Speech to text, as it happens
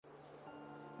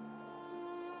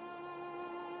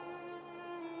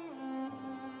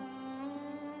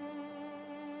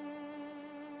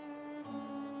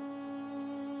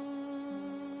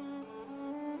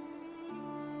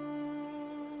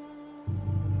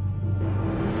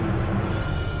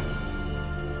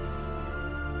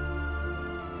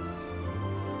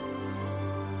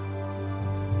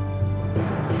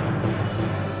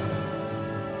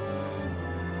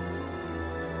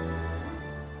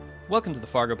Welcome to the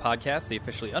Fargo Podcast, the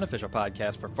officially unofficial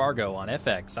podcast for Fargo on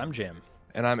FX. I'm Jim.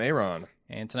 And I'm Aaron.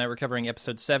 And tonight we're covering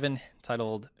episode 7,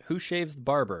 titled Who Shaves the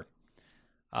Barber?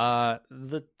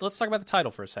 Let's talk about the title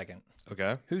for a second.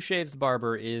 Okay. Who Shaves the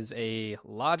Barber is a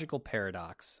logical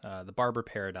paradox, the Barber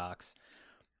paradox,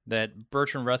 that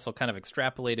Bertrand Russell kind of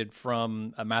extrapolated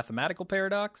from a mathematical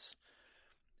paradox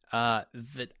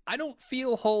that I don't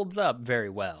feel holds up very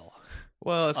well.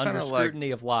 Well, it's under kind of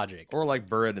scrutiny of logic. Or like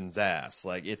Buridan's ass.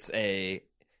 Like it's an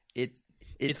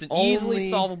easily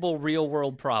solvable real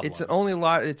world problem. It's only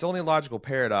a logical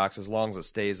paradox as long as it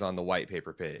stays on the white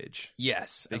paper page.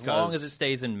 Yes, as long as it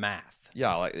stays in math.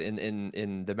 Yeah, like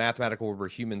in the mathematical world where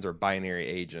humans are binary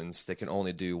agents that can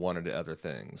only do one or the other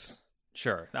things.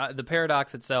 Sure. The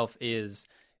paradox itself is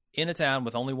in a town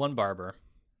with only one barber,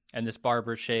 and this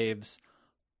barber shaves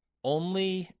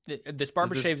everyone. There's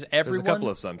a couple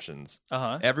assumptions.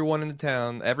 Everyone in the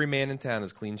town, every man in town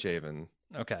is clean shaven.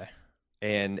 Okay.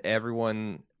 And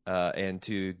everyone, and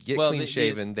to get clean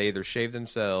shaven, they either shave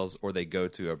themselves or they go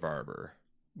to a barber.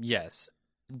 Yes.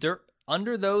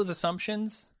 Under those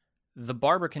assumptions, the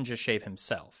barber can just shave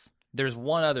himself. There's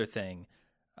one other thing.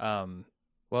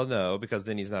 Well, no, because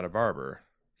then he's not a barber.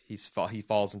 He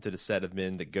falls into the set of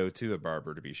men that go to a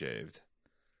barber to be shaved.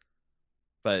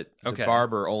 But the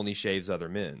barber only shaves other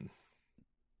men.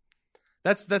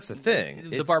 That's the thing.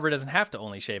 The barber doesn't have to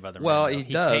only shave other men. Well, he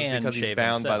does because he's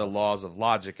bound himself by the laws of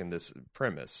logic in this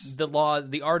premise.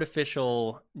 The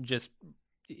artificial,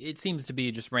 it seems to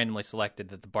be just randomly selected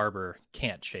that the barber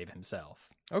can't shave himself.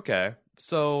 Okay,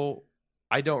 so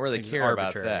I don't really care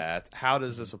about that. How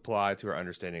does this apply to our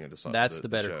understanding of the song? That's the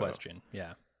better question.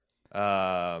 Yeah.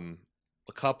 A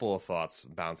couple of thoughts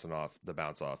bounce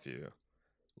off you.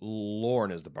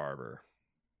 Lorne is the barber.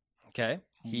 Okay.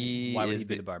 Why would he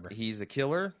be the barber? He's the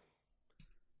killer,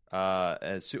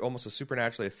 almost a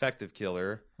supernaturally effective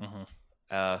killer.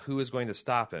 Mm-hmm. Who is going to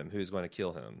stop him? Who's going to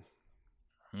kill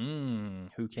him?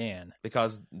 Who can?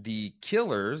 Because the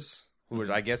killers,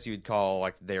 which I guess you would call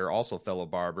like they're also fellow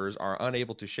barbers, are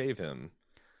unable to shave him.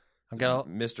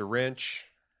 Mr.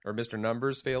 Wrench or Mr.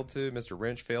 Numbers failed to. Mr.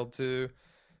 Wrench failed to.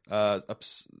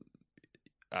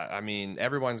 I mean,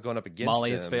 everyone's going up against him.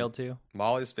 Molly has failed to.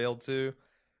 Molly's failed to.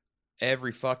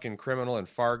 Every fucking criminal in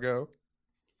Fargo,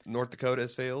 North Dakota,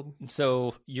 has failed.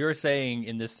 So you're saying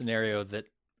in this scenario that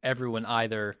everyone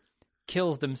either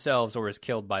kills themselves or is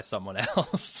killed by someone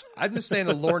else? I'm just saying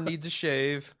the Lord needs a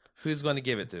shave. Who's going to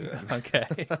give it to him? Okay.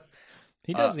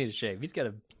 He does need a shave. He's got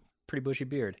a pretty bushy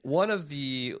beard. One of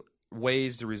the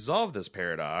ways to resolve this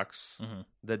paradox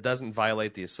that doesn't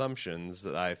violate the assumptions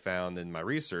that I found in my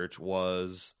research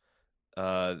was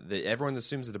that everyone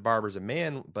assumes that the barber's a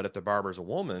man, but if the barber's a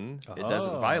woman, it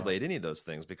doesn't violate any of those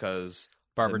things because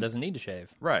barber doesn't need to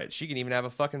shave. Right. She can even have a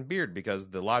fucking beard because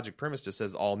the logic premise just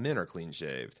says all men are clean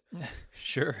shaved.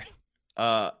 Sure.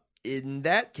 In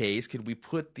that case, could we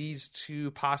put these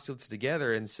two postulates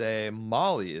together and say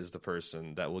Molly is the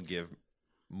person that will give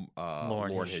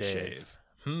Lorne his shave?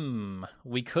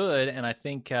 We could, and I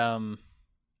think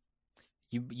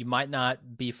you might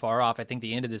not be far off. I think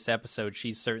the end of this episode,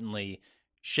 she's certainly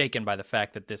shaken by the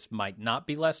fact that this might not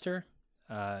be Lester,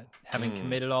 having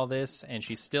committed all this, and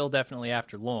she's still definitely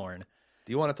after Lorne.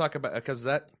 Do you want to talk about, because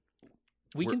that...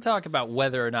 We can talk about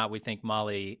whether or not we think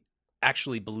Molly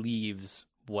actually believes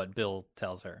what Bill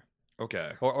tells her.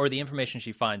 Okay. Or the information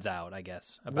she finds out, I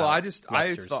guess. About I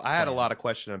had a lot of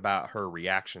question about her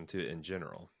reaction to it in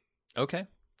general. Okay.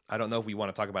 I don't know if we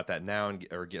want to talk about that now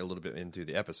or get a little bit into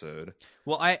the episode.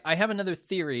 Well, I have another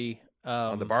theory.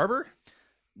 On the barber?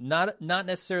 Not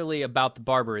necessarily about the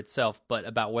barber itself, but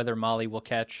about whether Molly will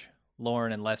catch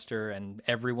Lorne and Lester and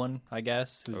everyone, I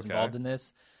guess, who's involved in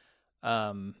this.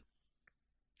 But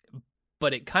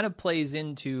it kind of plays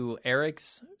into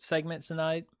Eric's segment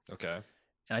tonight. Okay.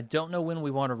 And I don't know when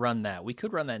we want to run that. We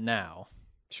could run that now.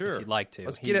 Sure. If you'd like to.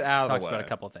 Let's get it out of the way. Talks about a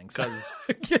couple of things.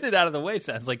 Get it out of the way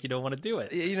sounds like you don't want to do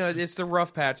it. You know, it's the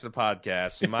rough patch of the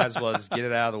podcast. We might as well just get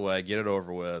it out of the way, get it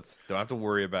over with. Don't have to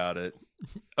worry about it.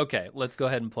 Okay, let's go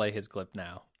ahead and play his clip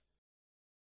now.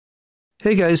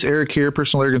 Hey guys, Eric here,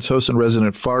 personal arrogance host and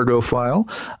resident Fargo file.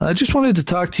 I just wanted to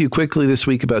talk to you quickly this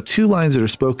week about two lines that are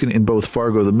spoken in both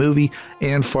Fargo the movie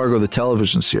and Fargo the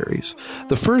television series.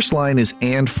 The first line is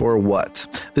 "and for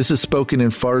what?" This is spoken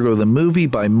in Fargo the movie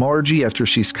by Margie after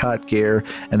she's caught Gare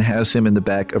and has him in the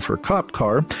back of her cop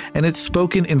car, and it's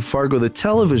spoken in Fargo the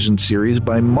television series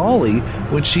by Molly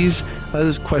when she's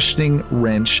questioning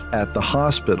Wrench at the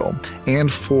hospital.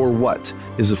 "And for what?"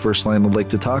 is the first line I'd like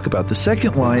to talk about. The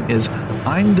second line is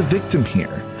 "I'm the victim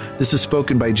here." This is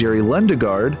spoken by Jerry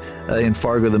Lundegaard in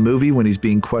Fargo the movie when he's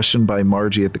being questioned by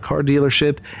Margie at the car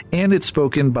dealership, and it's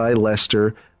spoken by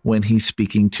Lester when he's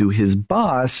speaking to his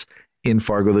boss in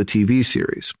Fargo the TV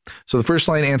series. So the first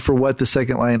line, and for what? The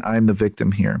second line, I'm the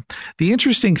victim here. The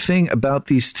interesting thing about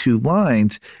these two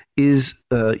lines is,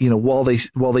 while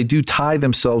they do tie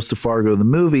themselves to Fargo the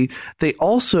movie, they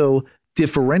also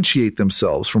differentiate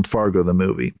themselves from Fargo the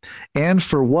movie. And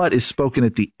for what is spoken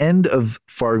at the end of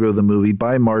Fargo the movie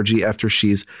by Margie after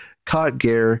she's caught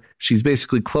Gare. She's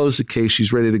basically closed the case.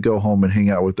 She's ready to go home and hang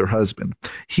out with her husband.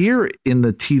 Here in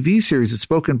the TV series, it's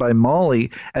spoken by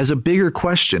Molly as a bigger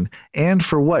question. And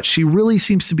for what? She really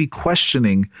seems to be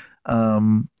questioning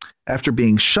after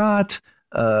being shot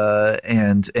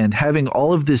and having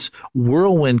all of this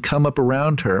whirlwind come up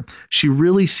around her. She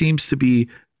really seems to be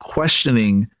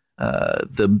questioning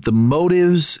the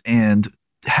motives, and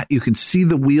you can see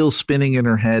the wheels spinning in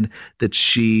her head that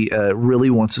she really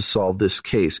wants to solve this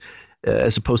case.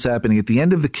 As opposed to happening at the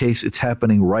end of the case, it's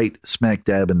happening right smack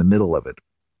dab in the middle of it.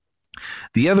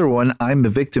 The other one, I'm the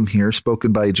victim here,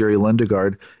 spoken by Jerry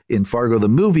Lundegaard in Fargo the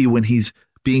movie, when he's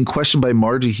being questioned by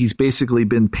Margie, he's basically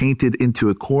been painted into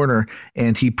a corner,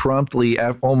 and he promptly,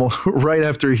 almost right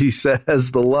after he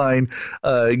says the line,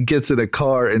 gets in a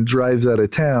car and drives out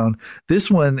of town. This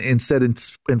one, instead,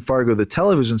 in Fargo, the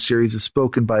television series, is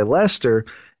spoken by Lester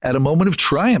at a moment of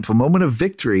triumph, a moment of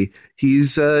victory.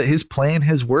 His plan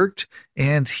has worked,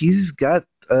 and he's got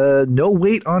no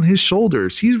weight on his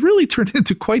shoulders. He's really turned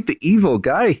into quite the evil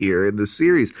guy here in the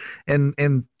series, and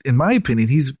in my opinion,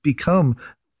 he's become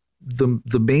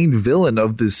the main villain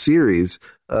of this series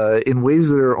in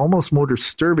ways that are almost more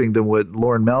disturbing than what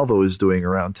Lauren Malvo is doing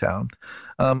around town.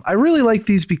 I really like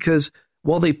these because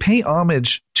while they pay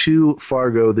homage to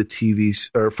Fargo the TV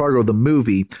or Fargo the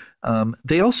movie,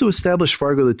 they also establish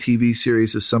Fargo the TV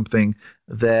series as something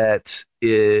that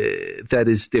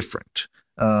is different,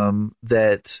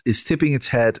 that is tipping its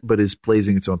hat but is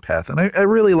blazing its own path, and I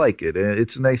really like it.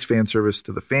 It's a nice fan service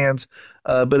to the fans,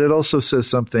 but it also says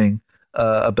something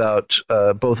about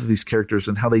both of these characters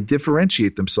and how they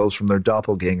differentiate themselves from their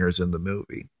doppelgangers in the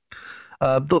movie.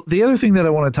 The other thing that I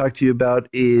want to talk to you about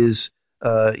is,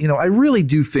 I really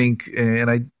do think,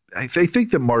 and I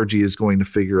think that Margie is going to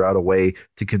figure out a way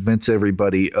to convince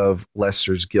everybody of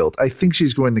Lester's guilt. I think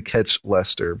she's going to catch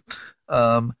Lester.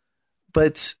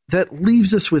 But that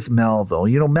leaves us with Malvo.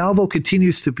 Malvo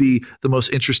continues to be the most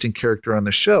interesting character on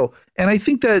the show. And I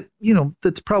think that,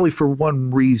 that's probably for one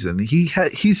reason. He's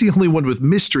the only one with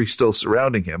mystery still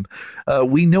surrounding him.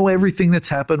 We know everything that's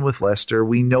happened with Lester.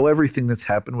 We know everything that's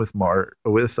happened with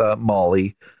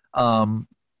Molly.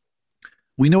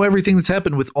 We know everything that's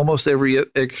happened with almost every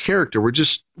character. We're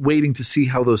just waiting to see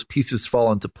how those pieces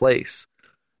fall into place.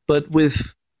 But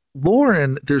with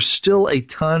Lauren, there's still a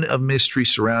ton of mystery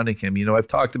surrounding him. I've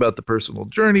talked about the personal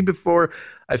journey before.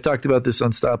 I've talked about this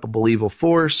unstoppable evil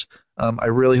force. I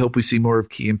really hope we see more of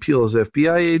Key and Peele as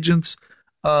FBI agents.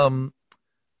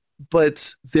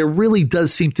 But there really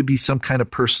does seem to be some kind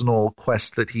of personal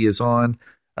quest that he is on,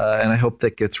 and I hope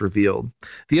that gets revealed.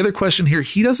 The other question here,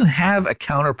 he doesn't have a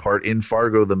counterpart in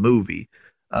Fargo the movie.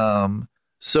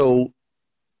 So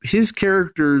his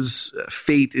character's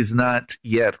fate is not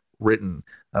yet written,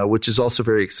 which is also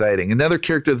very exciting. Another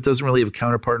character that doesn't really have a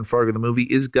counterpart in Fargo the movie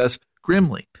is Gus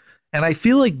Grimley. And I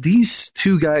feel like these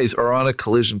two guys are on a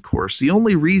collision course. The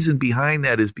only reason behind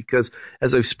that is because,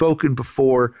 as I've spoken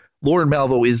before, Lauren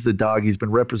Malvo is the dog. He's been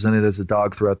represented as a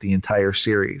dog throughout the entire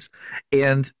series.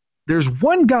 And there's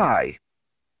one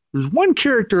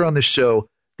character on the show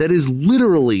that is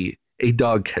literally a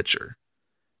dog catcher.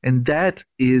 And that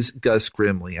is Gus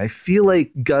Grimley. I feel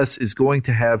like Gus is going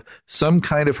to have some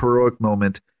kind of heroic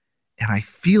moment, and I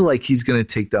feel like he's going to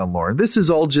take down Lauren. This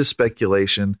is all just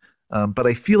speculation, but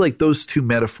I feel like those two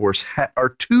metaphors are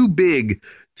too big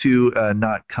to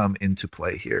not come into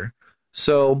play here.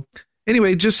 So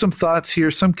anyway, just some thoughts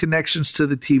here, some connections to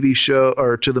the TV show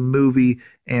or to the movie,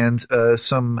 and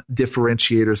some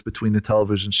differentiators between the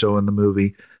television show and the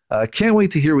movie. Can't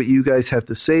wait to hear what you guys have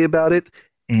to say about it.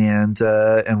 And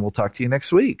we'll talk to you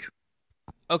next week.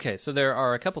 Okay, so there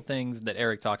are a couple things that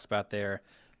Eric talks about there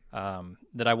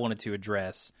that I wanted to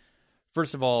address.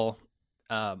 First of all,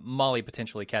 Molly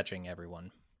potentially catching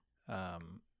everyone.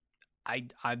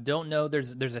 I don't know.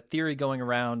 There's a theory going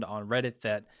around on Reddit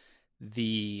that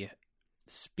the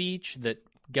speech that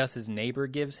Gus's neighbor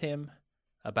gives him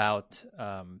about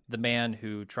the man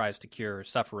who tries to cure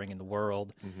suffering in the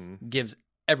world gives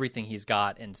everything he's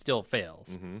got and still fails.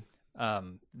 Mm-hmm.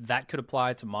 That could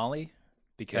apply to Molly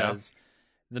because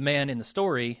the man in the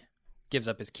story gives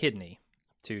up his kidney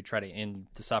to try to end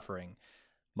the suffering.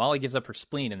 Molly gives up her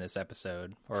spleen in this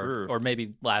episode, or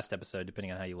maybe last episode,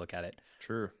 depending on how you look at it.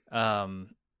 True.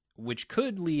 Which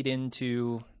could lead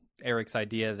into Eric's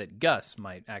idea that Gus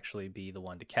might actually be the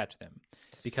one to catch them.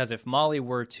 Because if Molly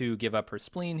were to give up her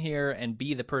spleen here and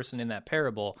be the person in that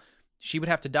parable, she would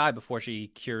have to die before she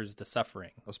cures the suffering.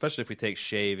 Especially if we take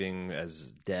shaving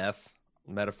as death,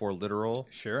 metaphor literal.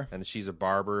 Sure. And she's a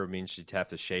barber, it means she'd have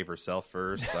to shave herself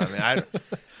first. I mean,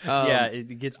 yeah,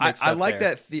 it gets mixed up I like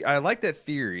there. I like that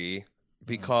theory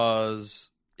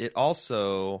because it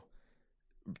also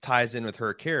ties in with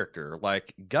her character.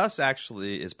 Like, Gus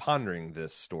actually is pondering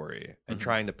this story and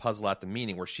trying to puzzle out the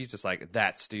meaning, where she's just like,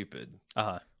 that's stupid.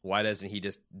 Why doesn't he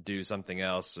just do something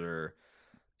else, or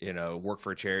work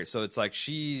for a charity? So it's like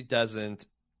she doesn't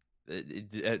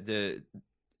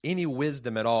any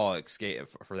wisdom at all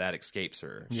escapes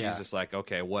her. She's just like,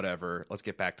 okay, whatever, let's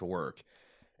get back to work.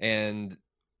 And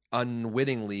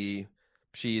unwittingly,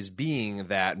 she's being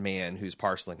that man who's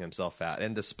parceling himself out.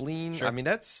 And the spleen, I mean,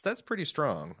 that's pretty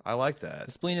strong. I like that.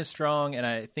 The spleen is strong, and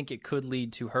I think it could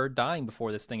lead to her dying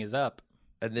before this thing is up.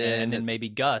 And then maybe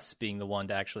Gus being the one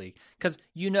to actually... Because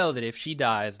that if she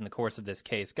dies in the course of this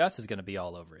case, Gus is going to be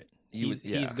all over it.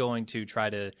 He's going to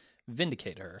try to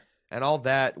vindicate her. And all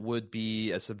that would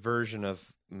be a subversion of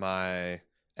my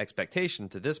expectation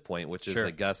to this point, which is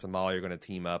that Gus and Molly are going to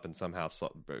team up and somehow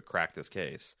crack this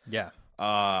case. Yeah.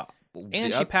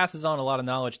 And she passes on a lot of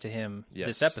knowledge to him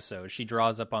this episode. She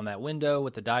draws up on that window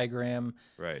with the diagram.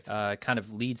 Right. Kind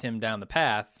of leads him down the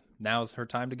path. Now's her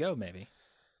time to go, maybe.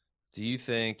 Do you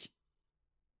think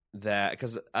that...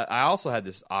 Because I also had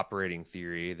this operating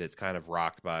theory that's kind of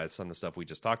rocked by some of the stuff we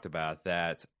just talked about,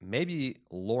 that maybe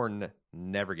Lorne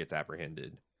never gets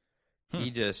apprehended. He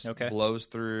just blows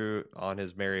through on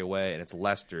his merry way, and it's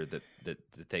Lester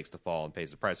that takes the fall and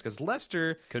pays the price. Because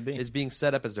Lester is being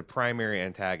set up as the primary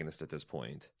antagonist at this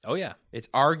point. Oh, yeah. It's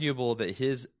arguable that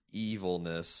his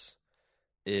evilness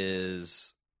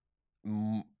is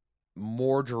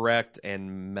more direct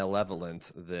and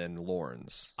malevolent than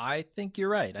Lorne's. I think you're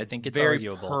right. I think it's very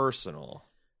arguable. Personal.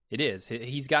 It is.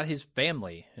 He's got his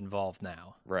family involved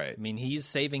now. Right. I mean, he's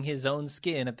saving his own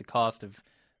skin at the cost of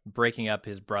breaking up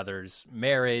his brother's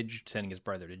marriage, sending his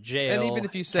brother to jail, and even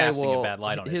if you say, a bad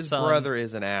light on his son. Brother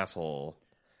is an asshole,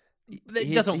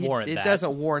 it doesn't warrant that. It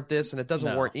doesn't warrant this, and it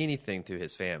doesn't warrant anything to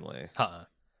his family.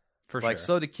 For sure.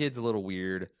 So the kid's a little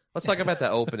weird. Let's talk about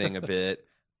that opening a bit.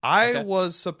 Okay. I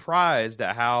was surprised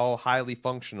at how highly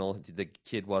functional the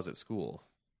kid was at school.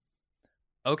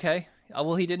 Okay.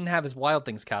 Well, he didn't have his Wild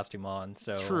Things costume on,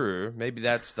 so... True. Maybe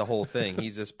that's the whole thing.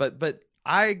 He's just... But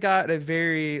I got a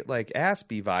very,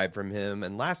 Aspie vibe from him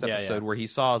in last episode where he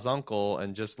saw his uncle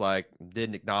and just,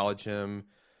 didn't acknowledge him.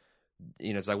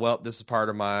 It's like, well, this is part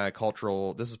of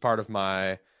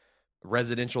my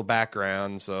residential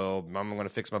background, so I'm going to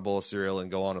fix my bowl of cereal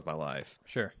and go on with my life.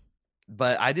 Sure.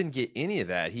 But I didn't get any of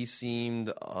that. He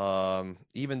seemed,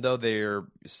 even though they're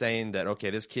saying that, okay,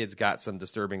 this kid's got some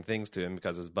disturbing things to him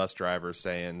because his bus driver's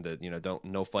saying that,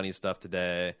 no funny stuff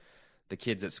today. The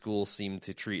kids at school seem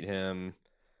to treat him,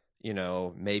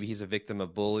 maybe he's a victim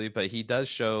of bully, but he does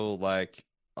show,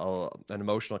 an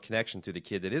emotional connection to the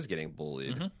kid that is getting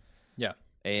bullied. Mm-hmm. Yeah.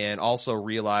 And also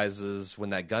realizes when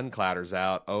that gun clatters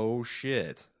out, oh,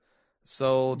 shit.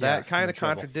 So that kind of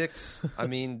contradicts, I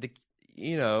mean,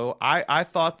 I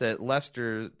thought that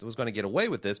Lester was going to get away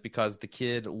with this because the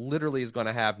kid literally is going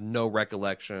to have no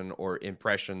recollection or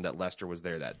impression that Lester was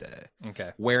there that day.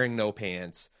 Okay. Wearing no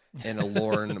pants and a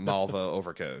Lorne Malva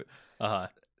overcoat.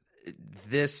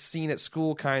 This scene at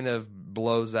school kind of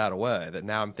blows that away. That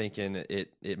now I'm thinking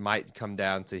it might come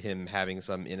down to him having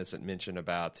some innocent mention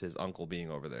about his uncle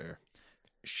being over there.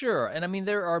 Sure. And I mean,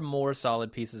 there are more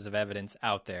solid pieces of evidence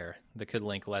out there that could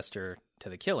link Lester to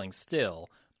the killing still.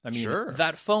 I mean,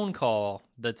 that phone call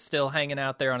that's still hanging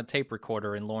out there on a tape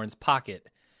recorder in Lorne's pocket,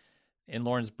 in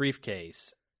Lorne's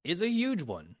briefcase, is a huge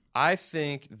one. I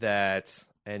think that,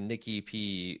 and Nikki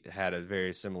P had a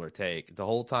very similar take, the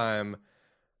whole time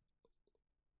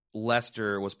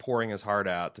Lester was pouring his heart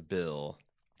out to Bill.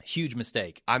 Huge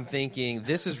mistake. I'm thinking,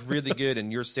 this is really good,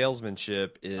 and your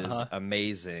salesmanship is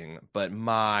amazing, but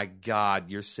my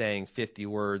God, you're saying 50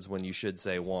 words when you should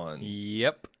say one.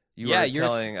 Yep. You are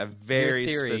telling a very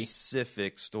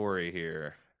specific story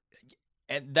here.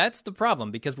 And that's the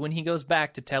problem, because when he goes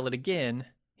back to tell it again,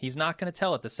 he's not going to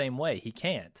tell it the same way. He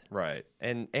can't. Right.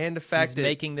 And the fact that... he's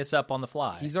making this up on the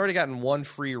fly. He's already gotten one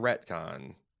free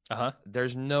retcon.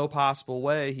 There's no possible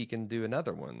way he can do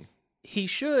another one. He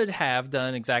should have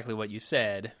done exactly what you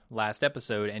said last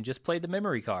episode and just played the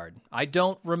memory card. I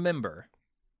don't remember.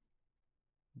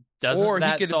 Doesn't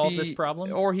that solve this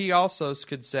problem? Or he also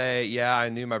could say, "Yeah, I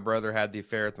knew my brother had the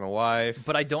affair with my wife,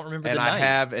 but I don't remember and the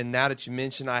night." And now that you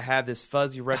mention, I have this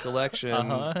fuzzy recollection.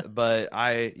 But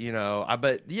I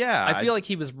feel like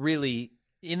he was really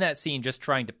in that scene just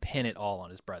trying to pin it all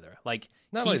on his brother. Like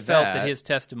he felt that his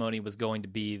testimony was going to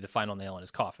be the final nail in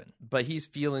his coffin. But he's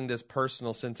feeling this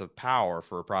personal sense of power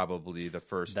for probably the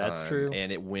first time. That's true,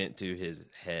 and it went to his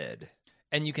head.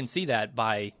 And you can see that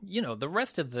by, the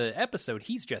rest of the episode,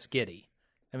 he's just giddy.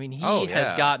 I mean, he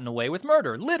has gotten away with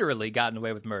murder, literally gotten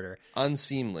away with murder.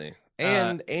 Unseemly.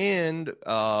 And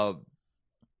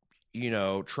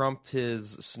trumped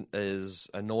his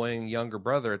annoying younger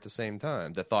brother at the same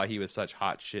time that thought he was such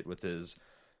hot shit with his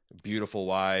beautiful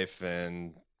wife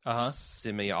and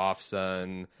semi-off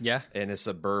son in a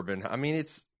suburban. I mean,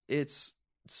 it's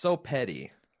so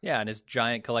petty. Yeah, and his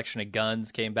giant collection of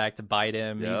guns came back to bite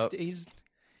him. Yep.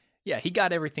 He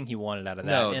got everything he wanted out of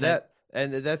that. No,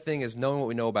 and that thing is, knowing what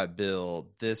we know about Bill,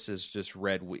 this is just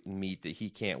red meat that he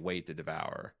can't wait to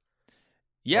devour.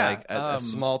 Yeah. Like a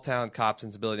small town cop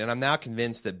sensibility. And I'm now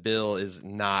convinced that Bill is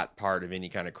not part of any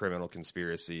kind of criminal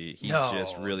conspiracy. He's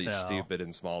just really stupid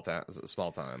and small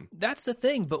time. That's the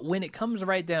thing. But when it comes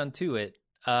right down to it,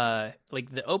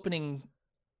 like the opening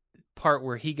part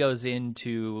where he goes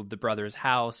into the brother's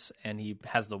house and he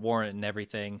has the warrant and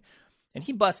everything, and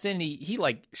he busts in, he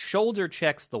like shoulder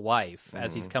checks the wife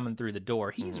as he's coming through the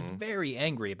door. He's very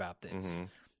angry about this.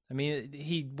 I mean,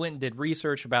 he went and did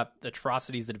research about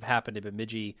atrocities that have happened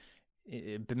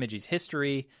in Bemidji's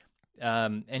history,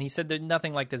 and he said that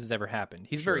nothing like this has ever happened.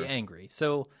 He's very angry.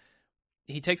 So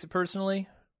he takes it personally.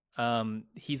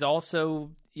 He's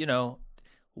also,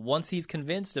 once he's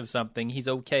convinced of something, he's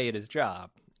okay at his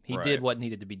job. He did what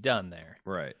needed to be done there.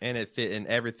 Right. And it fit in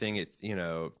everything. It,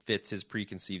 fits his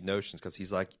preconceived notions because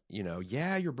he's like,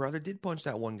 yeah, your brother did punch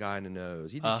that one guy in the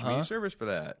nose. He did community service for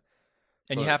that.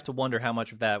 And you have to wonder how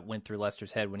much of that went through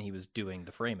Lester's head when he was doing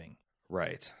the framing.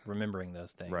 Right. Remembering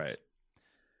those things. Right.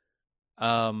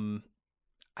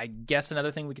 I guess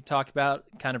another thing we could talk about,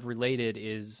 kind of related,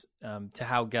 is to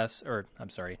how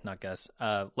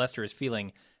Lester is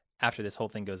feeling after this whole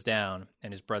thing goes down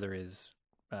and his brother is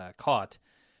caught.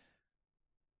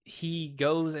 He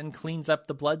goes and cleans up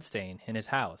the bloodstain in his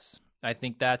house. I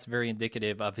think that's very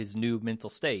indicative of his new mental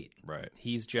state. Right.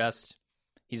 He's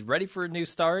ready for a new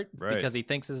start because he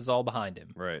thinks this is all behind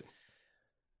him. Right.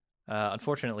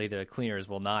 Unfortunately, the cleaners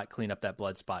will not clean up that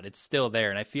blood spot. It's still there,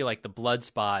 and I feel like the blood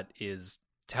spot is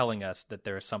telling us that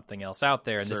there is something else out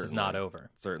there, and this is not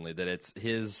over. Certainly, that it's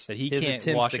his can't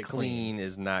attempts wash to it clean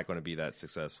is not going to be that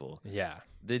successful. Yeah.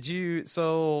 Did you?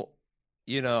 So,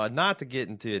 not to get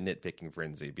into a nitpicking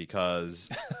frenzy because,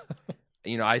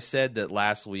 I said that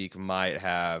last week might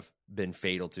have been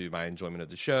fatal to my enjoyment of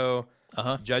the show.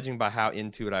 Judging by how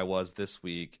into it I was this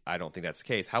week, I don't think that's the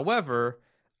case. However,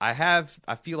 I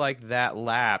feel like that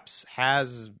lapse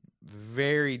has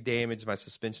very damaged my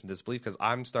suspension of disbelief because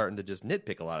I'm starting to just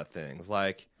nitpick a lot of things.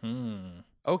 Like,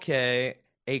 okay,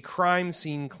 a crime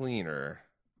scene cleaner.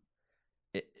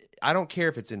 I don't care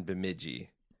if it's in Bemidji.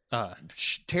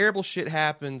 Terrible shit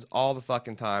happens all the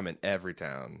fucking time in every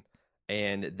town.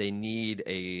 And they need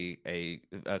a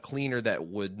cleaner that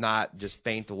would not just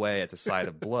faint away at the sight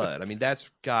of blood. I mean, that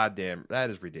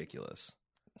is ridiculous.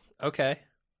 Okay.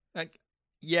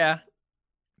 Yeah.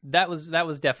 That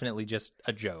was definitely just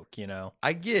a joke,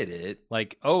 I get it.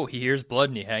 Like, oh, he hears blood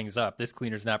and he hangs up. This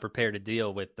cleaner's not prepared to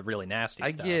deal with the really nasty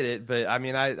stuff. I get it, but I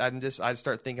mean, I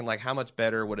start thinking like, how much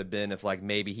better would have been if like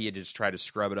maybe he had just tried to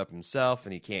scrub it up himself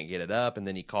and he can't get it up, and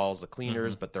then he calls the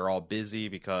cleaners, but they're all busy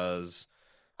because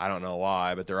I don't know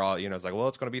why, but they're all, it's like, well,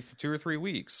 it's going to be for 2 or 3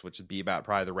 weeks, which would be about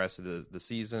probably the rest of the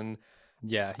season.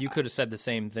 Yeah, you could have said the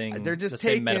same thing. They're just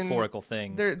same metaphorical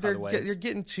thing. They're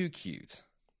getting too cute.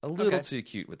 A little too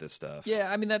cute with this stuff.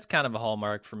 Yeah, I mean, that's kind of a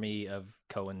hallmark for me of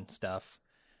Coen stuff.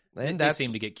 And they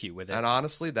seem to get cute with it. And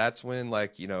honestly, that's when,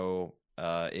 like,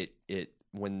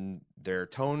 when their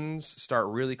tones start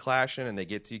really clashing and they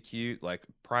get too cute. Like,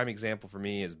 prime example for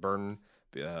me is Burn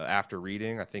After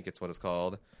Reading. I think it's what it's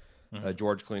called.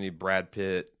 George Clooney, Brad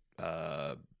Pitt,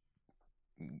 whoever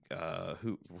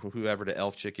the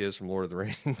elf chick is from Lord of the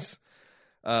Rings.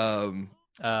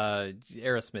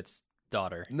 Aerosmith's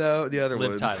daughter. No, the other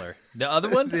one. Liv Tyler. The other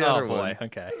one? The other boy. one.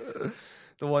 Okay.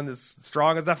 The one that's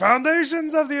strong as the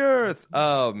foundations of the earth.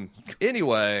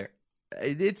 Anyway,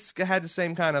 it's had the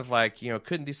same kind of like,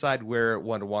 couldn't decide where it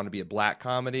wanted to be a black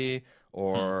comedy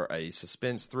or a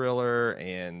suspense thriller,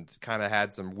 and kind of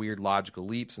had some weird logical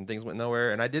leaps and things went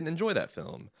nowhere, and I didn't enjoy that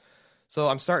film. So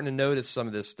I'm starting to notice some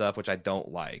of this stuff, which I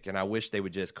don't like, and I wish they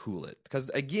would just cool it. Because,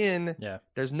 again,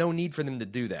 there's no need for them to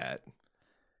do that.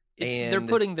 They're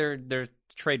putting their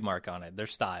trademark on it, their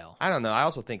style. I don't know. I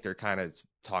also think they're kind of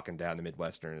talking down the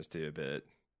Midwesterners too a bit.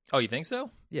 Oh, you think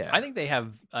so? Yeah. I think they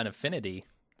have an affinity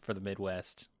for the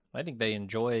Midwest. I think they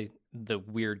enjoy the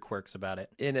weird quirks about it.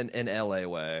 In an LA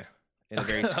way. In a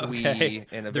very twee. Okay.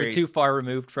 They're too far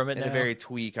removed from it now? In a very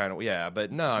twee kind of, yeah.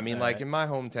 But no, I mean, in my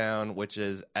hometown, which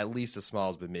is at least as small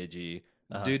as Bemidji,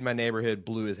 dude in my neighborhood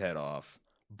blew his head off.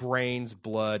 Brains,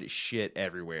 blood, shit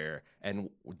everywhere. And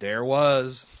there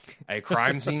was a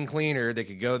crime scene cleaner that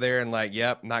could go there and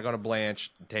yep, not going to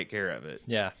blanch, take care of it.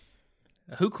 Yeah.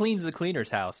 Who cleans the cleaner's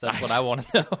house? That's what I want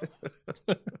to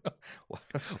know.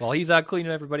 While he's out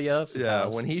cleaning everybody else's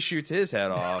house. When he shoots his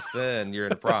head off, then you're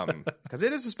in a problem. Because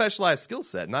it is a specialized skill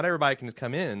set. Not everybody can just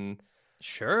come in,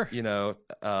 sure, on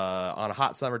a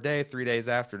hot summer day, 3 days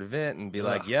after the event, and be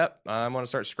like, yep, I'm going to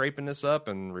start scraping this up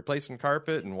and replacing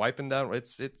carpet and wiping down.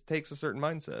 It takes a certain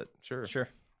mindset. Sure.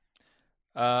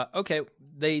 Okay,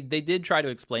 they did try to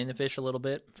explain the fish a little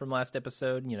bit from last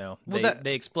episode.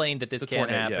 They explained that this can't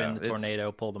happen. The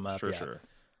tornado pulled them up. Sure.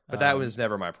 But that was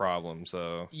never my problem.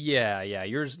 So yeah.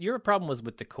 Your problem was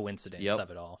with the coincidence of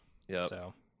it all. Yep.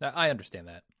 So I understand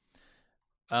that.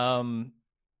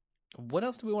 What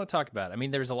else do we want to talk about? I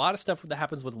mean, there's a lot of stuff that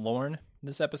happens with Lorne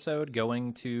this episode,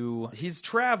 going to his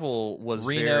travel was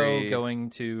Reno, going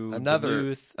to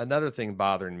Duluth. Another thing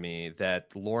bothering me that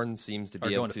Lorne seems to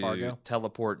be able to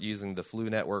teleport using the Flu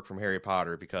Network from Harry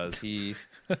Potter, because he,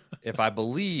 if I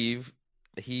believe,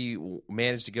 he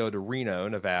managed to go to Reno,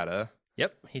 Nevada.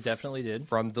 Yep, he definitely did.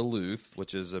 From Duluth,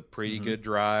 which is a pretty good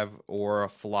drive, or a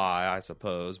fly, I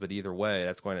suppose. But either way,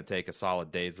 that's going to take a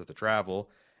solid day's worth of travel.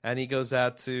 And he goes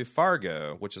out to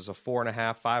Fargo, which is a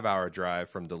 4.5, 5 hour drive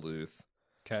from Duluth.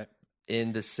 Okay.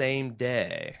 In the same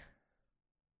day.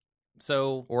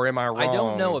 So, or am I wrong? I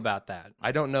don't know about that.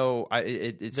 I don't know.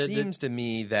 It seems to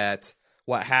me that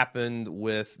what happened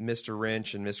with Mr.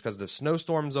 Wrench and because the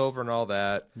snowstorm's over and all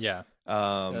that. Yeah.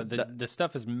 The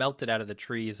stuff is melted out of the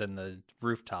trees and the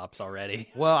rooftops already.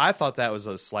 Well, I thought that was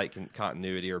a slight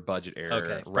continuity or budget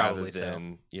error rather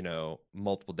than,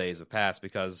 multiple days have passed,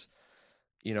 because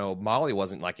Molly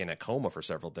wasn't in a coma for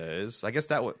several days. I guess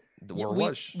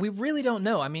was. We really don't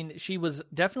know. I mean, she was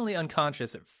definitely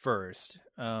unconscious at first,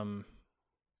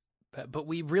 but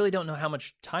we really don't know how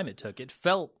much time it took. It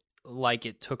felt like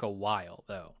it took a while,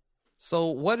 though.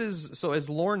 So is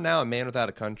Lorne now a man without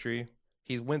a country?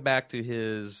 He went back to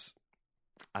his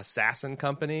assassin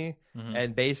company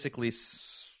and basically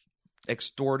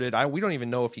extorted. We don't even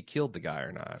know if he killed the guy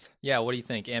or not. Yeah, what do you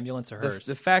think? Ambulance or hearse?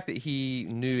 The fact that he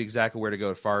knew exactly where to go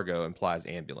to Fargo implies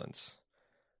ambulance.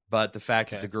 But the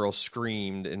fact that the girl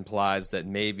screamed implies that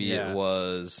maybe it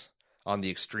was on the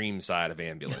extreme side of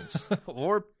ambulance.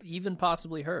 Or even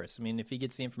possibly hearse. I mean, if he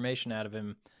gets the information out of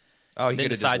him, he then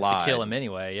decides to kill him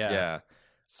anyway. Yeah.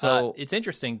 So it's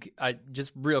interesting.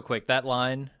 Just real quick, that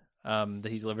line that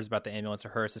he delivers about the ambulance or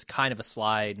hearse is kind of a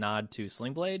sly nod to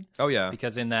Sling Blade. Oh, yeah.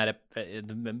 Because in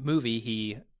the movie,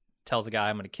 he tells a guy,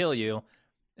 I'm going to kill you.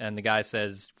 And the guy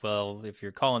says, well, if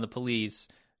you're calling the police,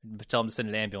 tell them to send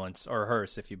an ambulance or a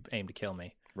hearse if you aim to kill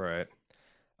me. Right.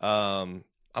 I'm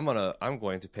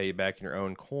going to pay you back in your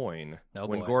own coin. Oh,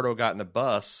 when Gordo got in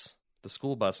the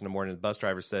school bus in the morning, the bus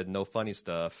driver said, no funny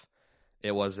stuff.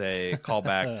 It was a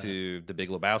callback to The Big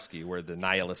Lebowski, where the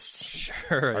nihilists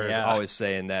are always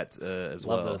saying that as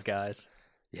well. Love those guys.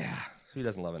 Yeah. Who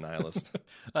doesn't love a nihilist?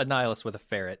 A nihilist with a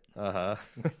ferret. Uh-huh.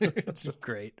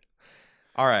 Great.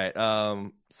 All right.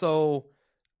 So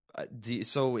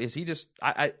is he just...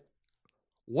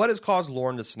 what has caused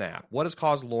Lorne to snap? What has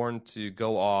caused Lorne to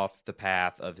go off the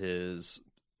path of his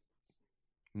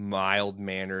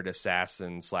mild-mannered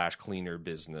assassin/cleaner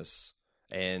business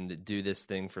and do this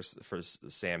thing for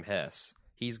Sam Hess?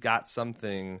 He's got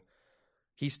something.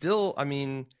 He still,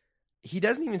 he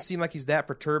doesn't even seem like he's that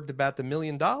perturbed about the $1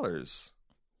 million.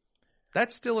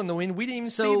 That's still in the wind. We didn't even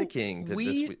see the king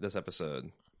this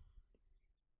episode.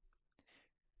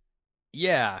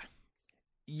 Yeah.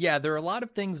 Yeah, there are a lot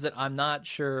of things that I'm not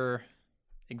sure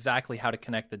exactly how to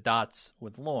connect the dots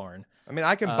with Lorne.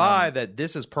 I can buy that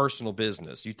this is personal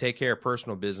business. You take care of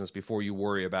personal business before you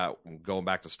worry about going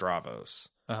back to Stravos.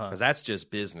 Because that's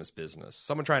just business.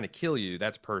 Someone trying to kill you,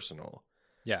 that's personal.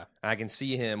 Yeah. And I can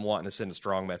see him wanting to send a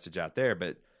strong message out there,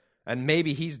 and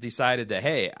maybe he's decided that,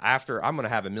 hey, after I'm going to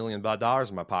have $1 million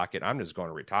in my pocket, I'm just going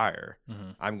to retire.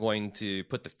 I'm going to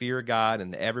put the fear of God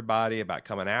into everybody about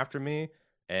coming after me,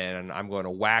 and I'm going to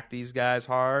whack these guys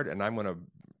hard, and I'm going to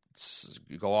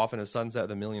go off in the sunset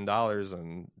with $1 million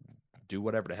and do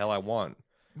whatever the hell I want.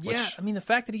 Yeah, the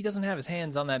fact that he doesn't have his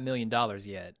hands on that $1 million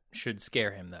yet should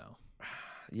scare him, though.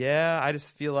 Yeah, I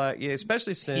just feel like,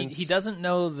 especially since he doesn't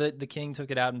know that the king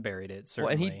took it out and buried it.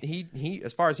 Certainly, well, and he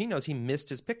as far as he knows, he missed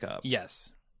his pickup.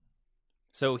 Yes,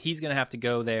 so he's going to have to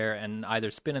go there and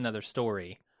either spin another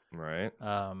story, right?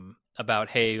 About,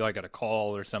 hey, I got a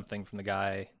call or something from the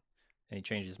guy, and he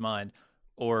changed his mind,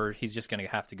 or he's just going to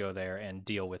have to go there and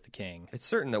deal with the king. It's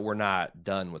certain that we're not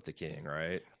done with the king,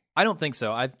 right? I don't think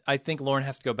so. I think Lorne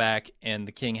has to go back, and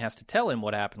the king has to tell him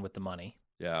what happened with the money.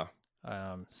 Yeah.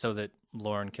 So that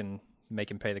Lorne can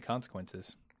make him pay the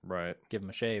consequences. Right. Give him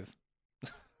a shave.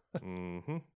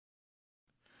 Mm-hmm.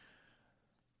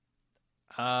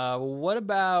 What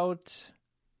about...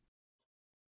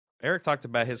 Eric talked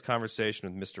about his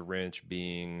conversation with Mr. Wrench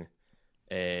being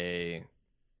a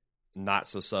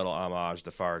not-so-subtle homage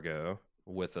to Fargo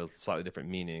with a slightly different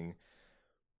meaning.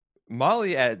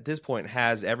 Molly, at this point,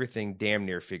 has everything damn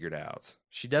near figured out.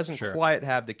 She doesn't quite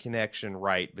have the connection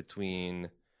right between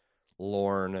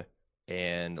Lorne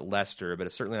and Lester, but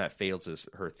it's certainly not failed to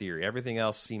her theory. Everything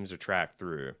else seems to track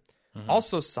through. Mm-hmm.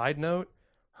 Also, side note,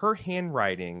 her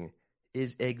handwriting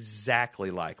is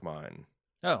exactly like mine.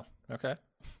 Oh, okay.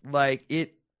 Like,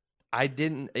 it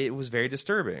was very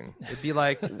disturbing. It'd be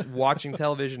like watching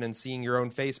television and seeing your own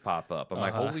face pop up. I'm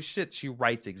like, holy shit, she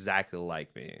writes exactly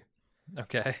like me.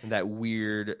 Okay. In that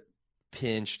weird,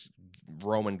 pinched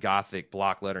Roman Gothic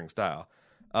block lettering style.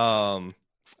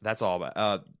 That's all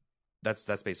about.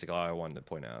 That's basically all I wanted to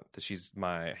point out. That she's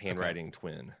my handwriting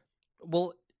twin.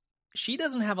 Well, she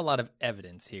doesn't have a lot of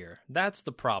evidence here. That's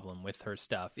the problem with her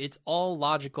stuff. It's all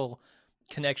logical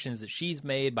connections that she's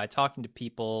made by talking to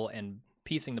people and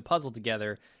piecing the puzzle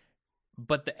together.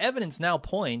 But the evidence now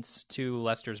points to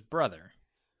Lester's brother.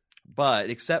 But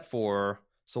except for...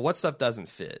 So what stuff doesn't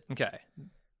fit? Okay.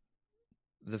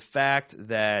 The fact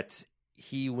that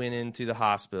he went into the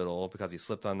hospital because he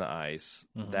slipped on the ice,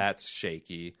 that's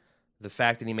shaky. The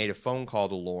fact that he made a phone call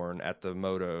to Lorne at the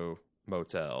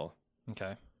motel.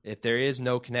 Okay. If there is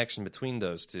no connection between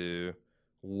those two,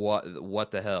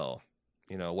 what the hell?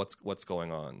 You know, what's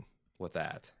going on with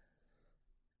that?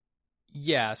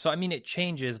 Yeah, so I mean it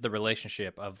changes the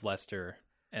relationship of Lester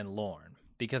and Lorne,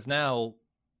 because now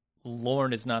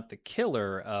Lorne is not the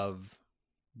killer of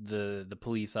the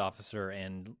police officer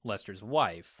and Lester's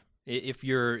wife. If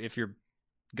you're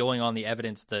going on the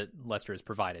evidence that Lester has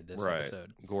provided this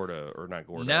episode. Gordo, or not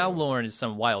Gordo. Now Lorne is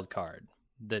some wild card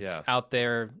that's out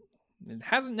there,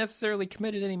 hasn't necessarily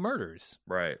committed any murders.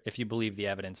 Right. If you believe the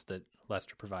evidence that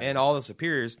Lester provided. And all the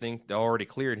superiors think they already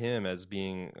cleared him as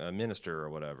being a minister or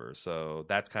whatever. So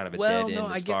that's kind of a dead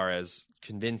end as far as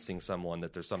convincing someone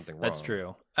that there's something wrong. That's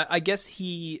true. I guess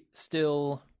he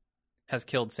still has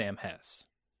killed Sam Hess.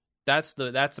 That's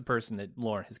the person that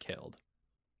Lorne has killed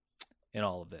in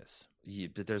all of this. Yeah,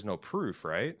 but there's no proof,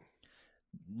 right?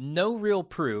 No real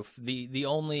proof. The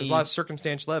only... There's a lot of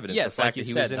circumstantial evidence. Yes, the fact like that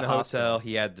he said, was in the hotel,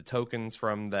 he had the tokens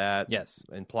from that, yes,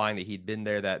 implying that he'd been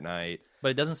there that night. But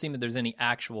it doesn't seem that there's any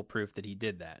actual proof that he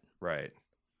did that. Right.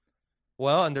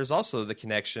 Well, and there's also the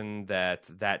connection that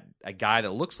a guy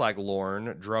that looks like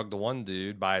Lorne drugged the one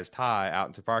dude by his tie out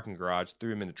into the parking garage,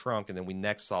 threw him in the trunk, and then we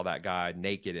next saw that guy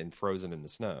naked and frozen in the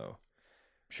snow.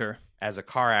 Sure. As a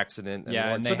car accident.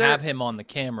 And they have him on the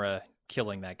camera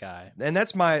killing that guy. And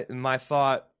that's my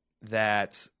thought,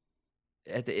 that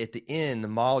at the end,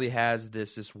 Molly has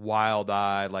this wild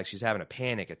eye, like she's having a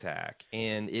panic attack.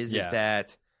 And is it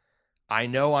that I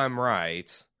know I'm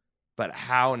right, but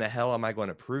how in the hell am I going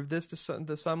to prove this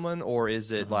to someone? Or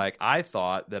is it like I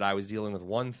thought that I was dealing with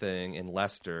one thing in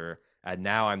Lester, and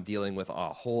now I'm dealing with a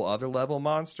whole other level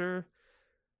monster?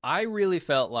 I really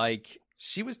felt like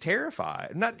she was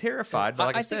terrified. Not terrified, but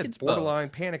like I said, borderline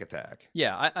panic attack.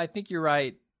 Yeah, I think you're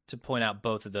right to point out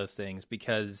both of those things,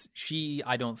 because she,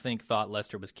 I don't think, thought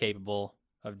Lester was capable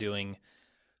of doing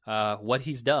what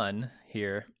he's done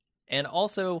here. And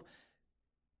also,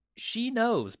 she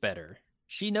knows better.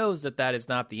 She knows that is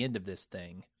not the end of this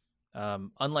thing.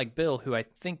 Unlike Bill, who I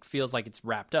think feels like it's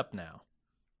wrapped up now.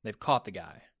 They've caught the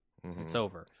guy. Mm-hmm. It's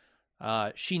over.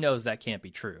 She knows that can't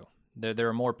be true. There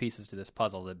are more pieces to this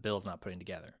puzzle that Bill's not putting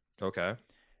together. Okay.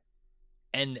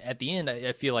 And at the end,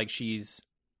 I feel like she's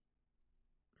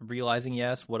realizing,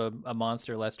 yes, what a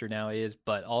monster Lester now is,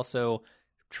 but also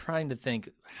trying to think,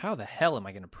 how the hell am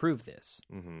I going to prove this?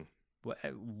 Mm-hmm.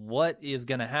 What is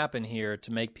going to happen here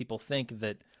to make people think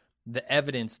that the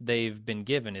evidence they've been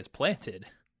given is planted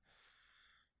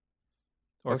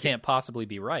or can't possibly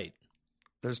be right?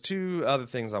 There's two other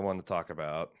things I wanted to talk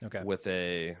about with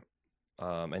an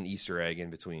Easter egg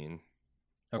in between,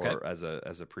 or as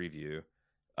a preview.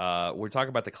 We're talking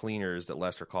about the cleaners that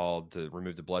Lester called to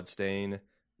remove the blood stain.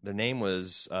 Their name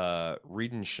was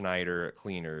Riedenschneider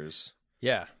Cleaners.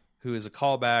 Yeah. who is a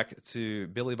callback to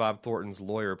Billy Bob Thornton's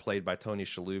lawyer, played by Tony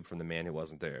Shalhoub from The Man Who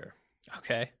Wasn't There.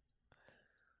 Okay.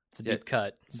 It's a deep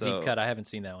cut. Deep cut. I haven't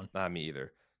seen that one. Not me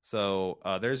either. So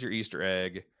there's your Easter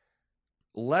egg.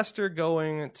 Lester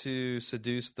going to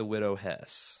seduce the widow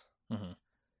Hess. Mm-hmm.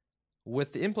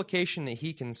 With the implication that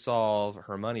he can solve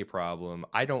her money problem,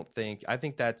 I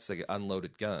think that's an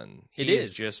unloaded gun. He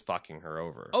is just fucking her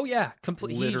over. Oh yeah,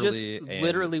 completely.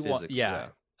 Literally, yeah.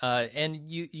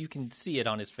 And you can see it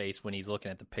on his face when he's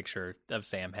looking at the picture of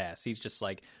Sam Hess. He's just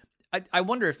like, I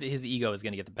wonder if his ego is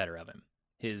going to get the better of him.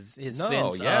 His sense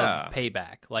of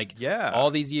payback. Like, all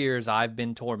these years I've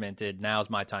been tormented. Now's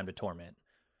my time to torment.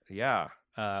 Yeah.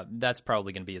 That's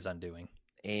probably going to be his undoing.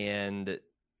 And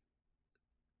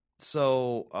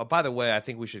so, by the way, I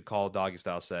think we should call doggy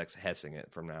style sex hessing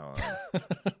it from now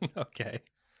on. Okay.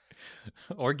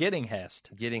 Or getting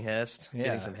hessed. Getting hessed. Yeah.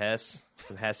 Getting some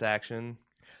hess action.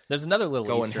 There's another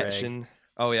little Easter egg.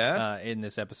 Oh, yeah? In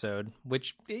this episode,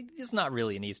 which is not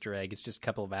really an Easter egg. It's just a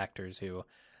couple of actors who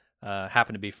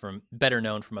happen to be better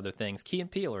known from other things. Key and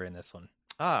Peele are in this one.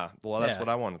 Ah, well, that's what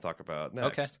I want to talk about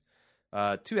next.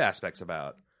 Okay. Two aspects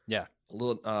about. Yeah. A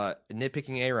little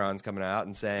nitpicking Aaron's coming out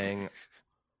and saying,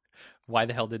 why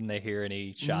the hell didn't they hear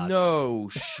any shots? No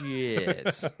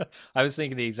shit. I was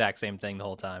thinking the exact same thing the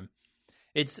whole time.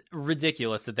 It's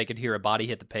ridiculous that they could hear a body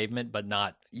hit the pavement, but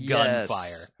not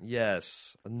gunfire.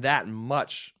 Yes. That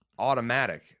much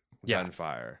automatic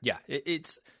gunfire. Yeah.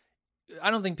 It's. I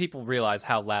don't think people realize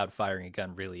how loud firing a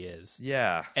gun really is.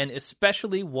 Yeah. And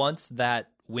especially once that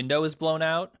window is blown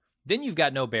out, then you've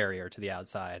got no barrier to the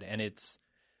outside, and it's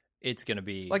going to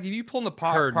be like if you pull in the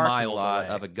parking lot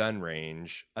of a gun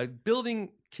range, a building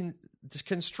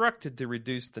constructed to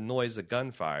reduce the noise of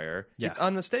gunfire. It's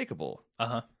unmistakable.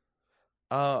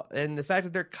 And the fact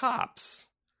that they're cops.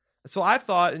 So I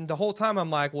thought, and the whole time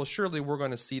I'm like, well, surely we're going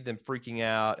to see them freaking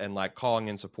out and like calling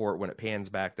in support when it pans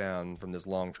back down from this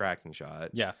long tracking shot.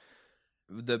 Yeah.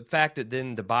 The fact that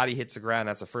then the body hits the ground,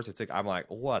 that's the first I took. I'm like,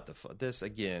 what the fuck? This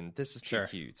is too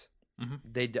cute.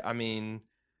 Mm-hmm.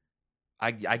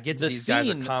 I get that these guys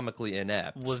are comically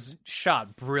inept. Was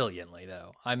shot brilliantly,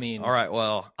 though. I mean, all right,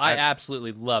 well, I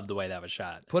absolutely loved the way that was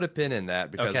shot. Put a pin in that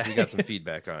because we got some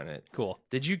feedback on it. Cool.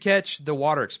 Did you catch the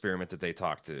water experiment that they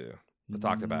talked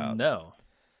about? No.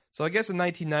 So I guess in the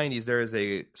 1990s there is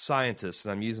a scientist,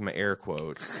 and I'm using my air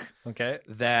quotes, okay,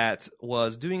 that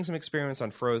was doing some experiments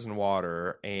on frozen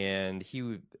water, and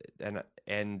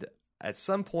and at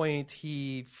some point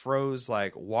he froze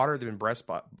like water that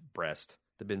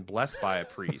had been blessed by a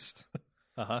priest,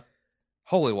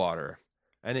 holy water,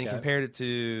 and then compared it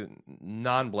to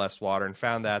non-blessed water, and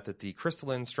found out that the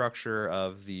crystalline structure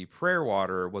of the prayer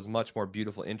water was much more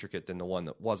beautiful, intricate than the one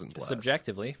that wasn't blessed.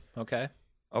 Subjectively, okay.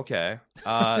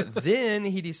 Then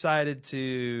he decided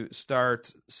to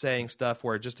start saying stuff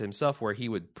where he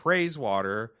would praise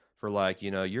water for like,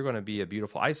 you're going to be a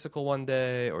beautiful icicle one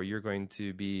day, or you're going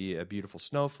to be a beautiful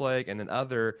snowflake, and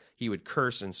then he would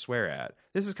curse and swear at.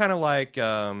 This is kind of like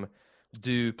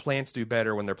do plants do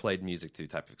better when they're played music to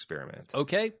type of experiment.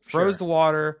 Okay, froze the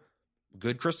water,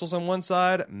 good crystals on one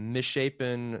side,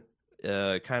 misshapen,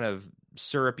 kind of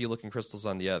syrupy looking crystals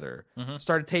on the other. Mm-hmm.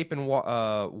 Started taping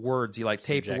words. He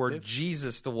taped the word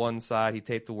Jesus to one side. He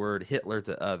taped the word Hitler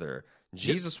to the other.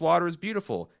 Jesus water is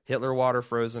beautiful. Hitler water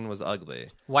frozen was ugly.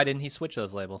 Why didn't he switch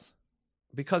those labels?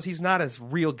 Because he's not a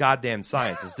real goddamn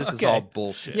scientist. This is all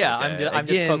bullshit. Yeah, okay? I'm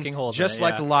just poking holes. Just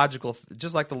like the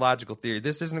logical theory.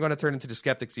 This isn't going to turn into the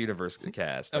Skeptics Universe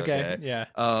cast. Okay, yeah.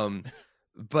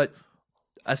 But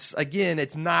again,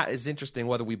 it's not as interesting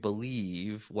whether we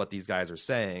believe what these guys are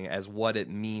saying as what it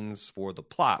means for the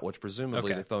plot, which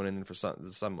presumably they're thrown in for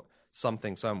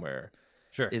something somewhere.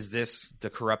 Sure. Is this the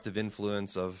corruptive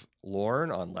influence of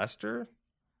Lorne on Lester?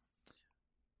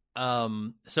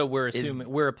 So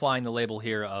we're applying the label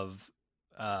here of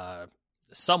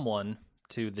someone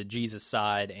to the Jesus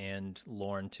side and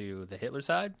Lorne to the Hitler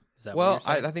side. Is that what you're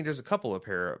saying? I think there's a couple of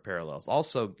parallels.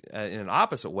 Also, in an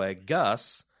opposite way,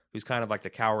 Gus, who's kind of like the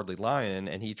cowardly lion,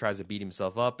 and he tries to beat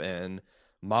himself up, and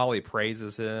Molly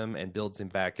praises him and builds him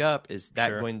back up. Is that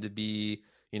going to be,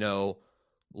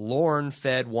 Lorne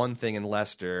fed one thing in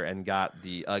Lester and got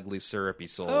the ugly, syrupy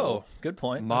soul. Oh, good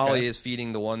point. Molly is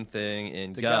feeding the one thing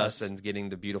in Gus and getting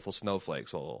the beautiful snowflake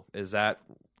soul. Do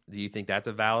you think that's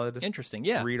a valid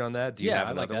read on that? Do you have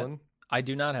another one? I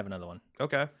do not have another one.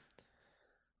 Okay.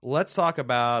 Let's talk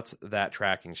about that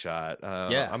tracking shot. I'm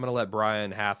going to let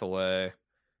Brian Hathaway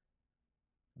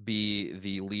be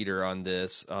the leader on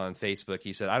this on Facebook.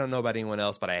 He said, I don't know about anyone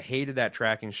else, but I hated that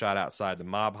tracking shot outside the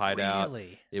mob hideout.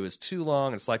 Really? It was too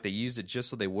long. It's like they used it just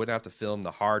so they wouldn't have to film the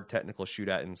hard technical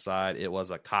shootout inside. It was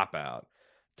a cop-out.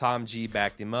 Tom G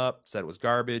backed him up, said it was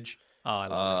garbage. Oh, I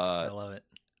love it.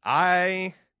 I love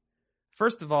it.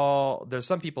 First of all, there's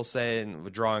some people saying,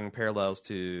 drawing parallels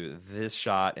to this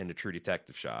shot and the True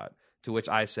Detective shot, to which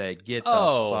I say, get the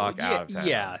fuck out of town.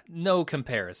 Yeah, no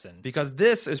comparison. Because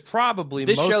this is probably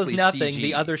this mostly shows nothing. CG.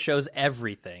 The other shows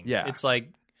everything. Yeah. It's like...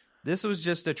 This was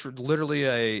just literally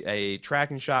a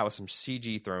tracking shot with some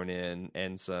CG thrown in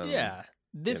and some... Yeah.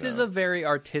 This is a very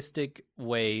artistic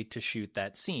way to shoot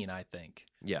that scene, I think.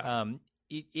 Yeah.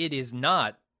 It is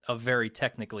not a very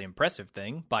technically impressive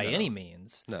thing by any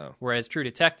means. No. Whereas True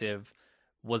Detective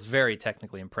was very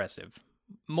technically impressive.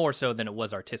 More so than it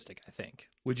was artistic, I think.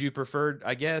 Would you have preferred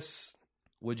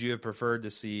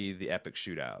to see the epic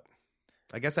shootout?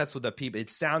 I guess that's what it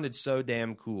sounded so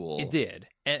damn cool. It did.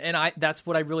 And that's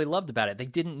what I really loved about it. They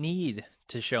didn't need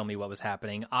to show me what was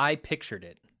happening. I pictured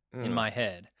it in my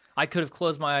head. I could have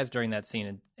closed my eyes during that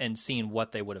scene and seen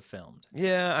what they would have filmed.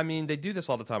 Yeah, I mean, they do this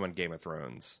all the time on Game of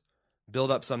Thrones. Build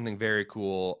up something very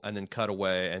cool and then cut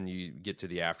away and you get to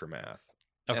the aftermath.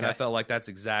 Okay. And I felt like that's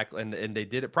exactly... And they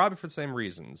did it probably for the same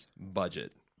reasons.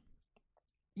 Budget.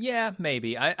 Yeah,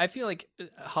 maybe. I feel like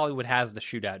Hollywood has the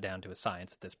shootout down to a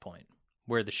science at this point,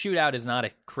 where the shootout is not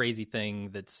a crazy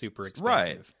thing that's super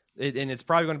expensive. Right. And it's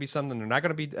probably going to be something they're not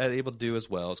going to be able to do as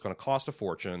well. It's going to cost a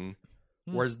fortune.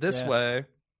 Whereas this way,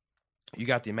 you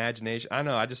got the imagination. I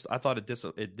know, I thought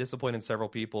it disappointed several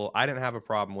people. I didn't have a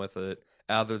problem with it,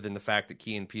 other than the fact that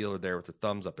Key and Peele are there with their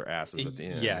thumbs up their asses at the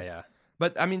end. Yeah.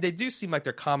 But, I mean, they do seem like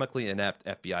they're comically inept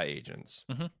FBI agents.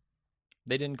 Mm-hmm.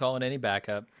 They didn't call in any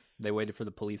backup. They waited for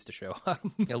the police to show up.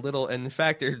 A little, and in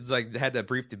fact, there's like had a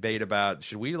brief debate about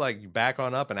should we like back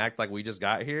on up and act like we just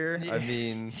got here. I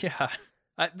mean, yeah,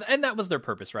 and that was their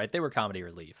purpose, right? They were comedy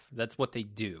relief. That's what they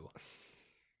do.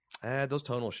 Those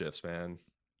tonal shifts, man.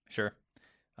 Sure.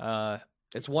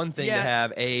 It's one thing to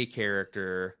have a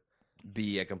character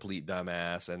be a complete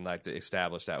dumbass and like to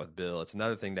establish that with Bill. It's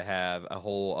another thing to have a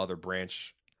whole other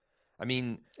branch. I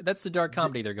mean, that's the dark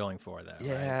comedy they're going for, though.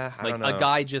 Yeah, right? Like a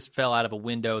guy just fell out of a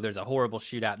window. There's a horrible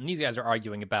shootout, and these guys are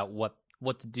arguing about what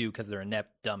to do because they're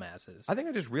inept dumbasses. I think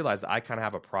I just realized that I kind of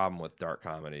have a problem with dark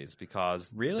comedies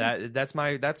because that's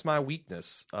my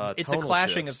weakness. It's a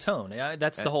clashing of tone.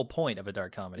 That's the whole point of a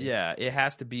dark comedy. Yeah, it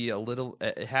has to be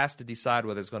it has to decide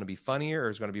whether it's going to be funnier or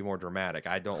it's going to be more dramatic.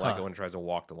 I don't like it when it tries to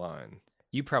walk the line.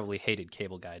 You probably hated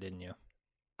Cable Guy, didn't you?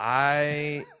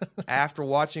 After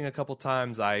watching a couple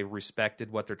times, I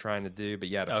respected what they're trying to do. But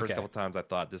yeah, the first couple times I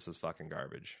thought this is fucking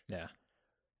garbage. Yeah.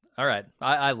 All right.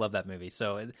 I love that movie.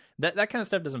 So that kind of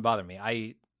stuff doesn't bother me.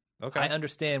 I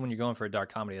understand when you're going for a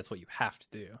dark comedy, that's what you have to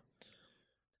do.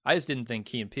 I just didn't think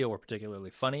Key and Peele were particularly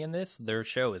funny in this. Their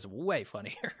show is way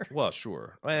funnier. Well,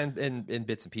 sure. And in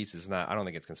bits and pieces, I don't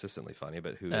think it's consistently funny,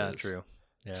 but who is? True.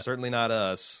 Yeah. Certainly not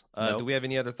us. Nope. Do we have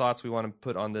any other thoughts we want to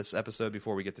put on this episode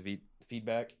before we get to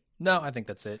feedback? No, I think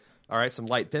that's it. All right, some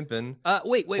light pimping.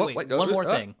 Wait. One more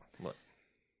thing. What?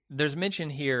 There's mention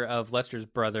here of Lester's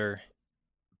brother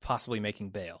possibly making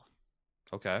bail.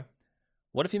 Okay.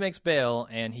 What if he makes bail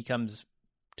and he comes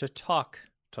to talk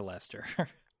to Lester?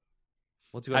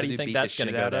 What's he going to do? Beat the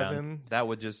shit out of him? That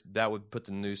would put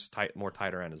the noose more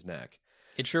tight around his neck.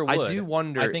 It sure would. I do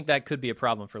wonder. I think that could be a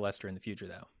problem for Lester in the future,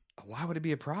 though. Why would it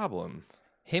be a problem?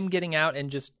 Him getting out and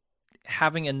just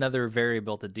having another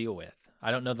variable to deal with.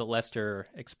 I don't know that Lester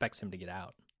expects him to get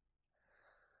out.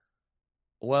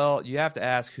 Well, you have to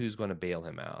ask who's going to bail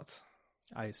him out.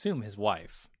 I assume his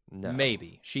wife. No.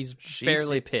 Maybe. She's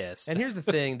fairly pissed. And here's the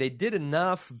thing. They did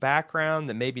enough background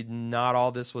that maybe not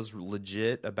all this was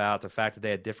legit about the fact that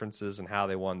they had differences in how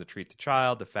they wanted to treat the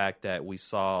child, the fact that we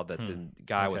saw that the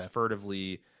guy was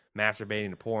furtively masturbating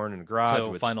to porn in the garage.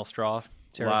 So final straw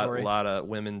territory. A lot of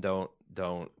women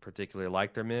don't particularly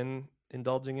like their men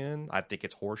indulging in. I think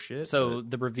it's horseshit. So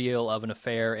the reveal of an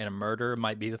affair and a murder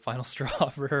might be the final straw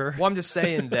for her. Well, I'm just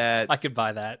saying that I could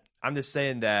buy that. I'm just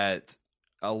saying that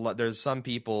there's some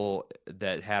people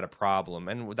that had a problem,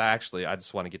 and actually, I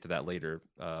just want to get to that later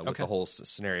with the whole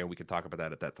scenario. We could talk about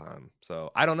that at that time.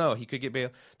 So I don't know. He could get bail.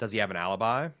 Does he have an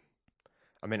alibi?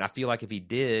 I mean, I feel like if he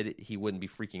did, he wouldn't be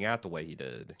freaking out the way he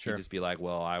did. Sure. He'd just be like,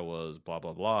 well, I was blah,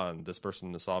 blah, blah, and this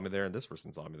person saw me there, and this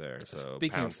person saw me there. So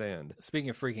pound sand. Speaking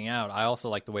of freaking out, I also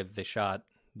like the way that they shot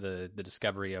the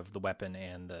discovery of the weapon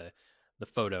and the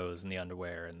photos and the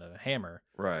underwear and the hammer.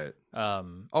 Right.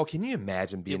 Can you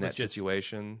imagine being in that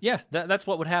situation? Yeah, that's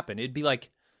what would happen. It'd be like,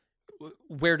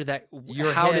 where did that?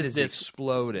 Your how head does is this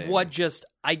exploding. What just?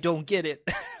 I don't get it.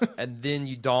 And then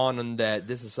you dawn on that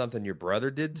this is something your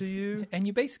brother did to you. And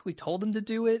you basically told him to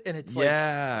do it, and it's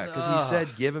because he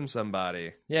said give him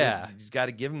somebody. Yeah, he's got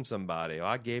to give him somebody. Oh,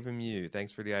 I gave him you.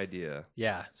 Thanks for the idea.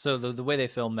 Yeah. So the way they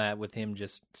filmed that with him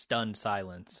just stunned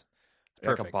silence.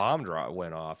 Like a bomb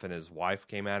went off, and his wife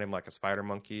came at him like a spider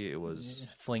monkey. It was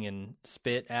flinging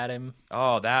spit at him.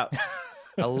 Oh, that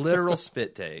a literal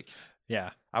spit take.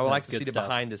 Yeah, I would like to see the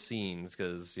behind the scenes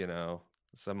because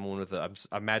someone with I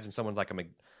imagine someone like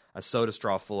a soda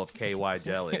straw full of KY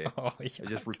jelly,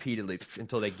 just repeatedly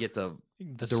until they get the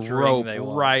rope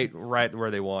right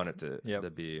where they want it to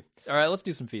be. All right, let's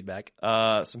do some feedback.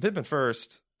 Some pimping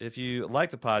first. If you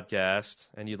like the podcast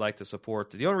and you'd like to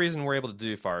support the only reason we're able to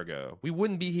do Fargo, we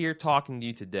wouldn't be here talking to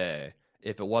you today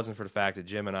if it wasn't for the fact that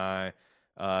Jim and I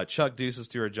chucked deuces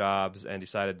to our jobs and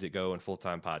decided to go in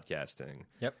full-time podcasting.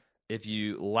 Yep. If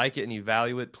you like it and you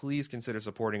value it, please consider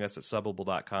supporting us at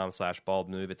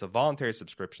subbable.com/baldmove. It's a voluntary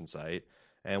subscription site.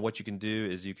 And what you can do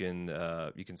is you can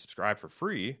subscribe for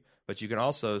free, but you can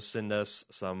also send us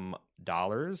some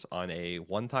dollars on a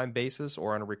one-time basis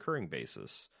or on a recurring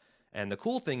basis. And the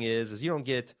cool thing is you don't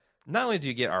get, not only do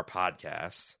you get our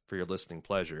podcast for your listening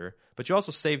pleasure, but you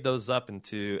also save those up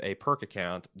into a perk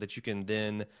account that you can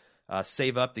then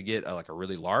save up to get like a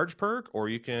really large perk, or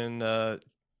you can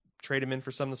trade them in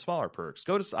for some of the smaller perks.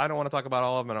 I don't want to talk about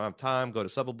all of them, I don't have time. Go to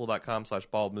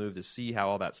subbable.com/baldmove to see how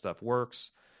all that stuff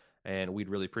works, and we'd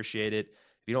really appreciate it.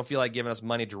 If you don't feel like giving us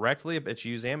money directly, but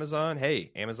you use Amazon,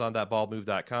 hey,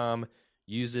 amazon.baldmove.com.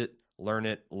 Use it, learn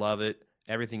it, love it.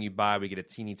 Everything you buy, we get a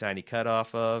teeny tiny cut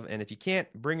off of. And if you can't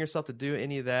bring yourself to do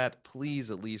any of that,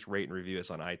 please at least rate and review us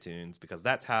on iTunes, because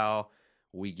that's how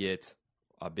we get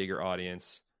a bigger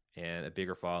audience and a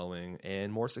bigger following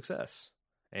and more success.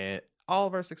 And all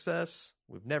of our success,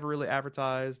 we've never really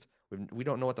advertised. We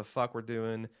don't know what the fuck we're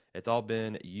doing. It's all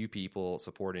been you people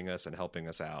supporting us and helping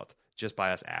us out just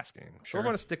by us asking. Sure. So we're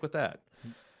going to stick with that.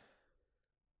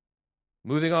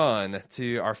 Moving on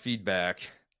to our feedback.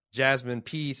 Jasmine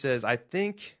P says, I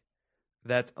think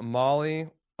that Molly,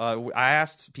 I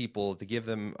asked people to give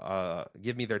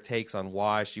me their takes on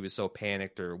why she was so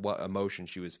panicked or what emotion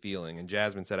she was feeling. And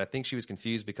Jasmine said, I think she was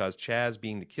confused because Chaz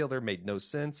being the killer made no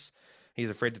sense. He's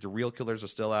afraid that the real killers are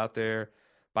still out there.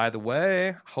 By the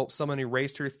way, hope someone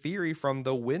erased her theory from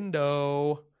the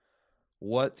window.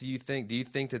 What do you think? Do you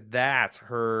think that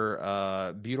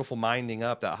her beautiful minding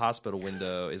up that hospital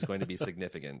window is going to be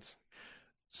significant?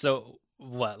 So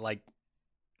what, like,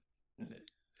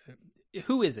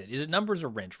 who is it? Is it Numbers or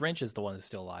Wrench? Wrench is the one that's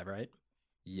still alive, right?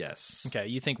 Yes. Okay,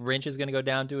 you think Wrench is going to go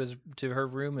down to her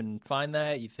room and find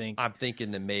that? You think I'm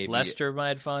thinking that maybe Lester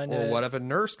might find it? Or what if a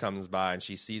nurse comes by and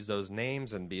she sees those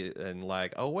names and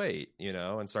like, oh wait,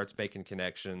 and starts making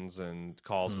connections and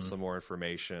calls with some more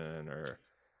information? Or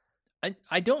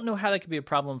I don't know how that could be a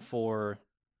problem for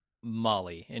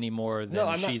Molly any more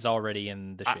than she's already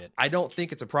in the shit. I don't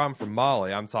think it's a problem for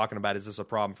Molly. I'm talking about, is this a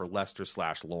problem for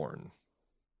Lester/Lorne?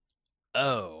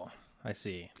 Oh, I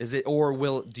see. Is it,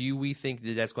 or do we think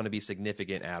that that's going to be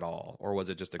significant at all, or was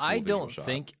it just a cool visual shot?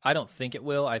 I don't think it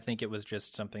will. I think it was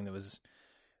just something that was,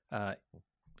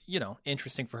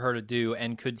 interesting for her to do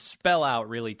and could spell out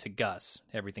really to Gus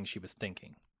everything she was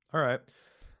thinking. All right.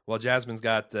 Well, Jasmine's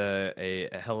got a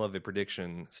hell of a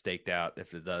prediction staked out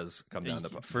if it does come down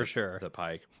the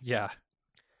pike. Yeah.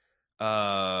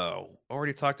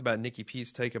 Already talked about Nikki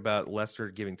P's take about Lester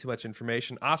giving too much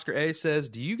information. Oscar A says,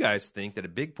 do you guys think that a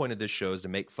big point of this show is to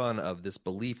make fun of this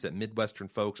belief that Midwestern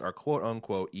folks are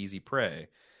quote-unquote easy prey?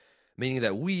 Meaning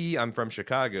that I'm from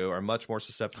Chicago, are much more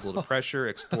susceptible to pressure,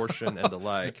 extortion, and the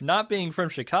like. Not being from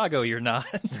Chicago, you're not.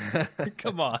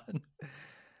 Come on.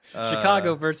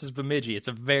 Chicago versus Bemidji. It's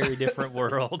a very different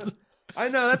world. I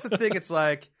know. That's the thing. It's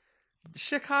like,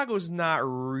 Chicago's not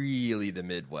really the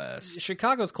Midwest.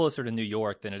 Chicago's closer to New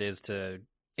York than it is to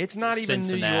It's not even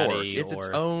Cincinnati. New York. It's its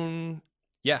own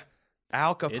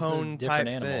Al Capone type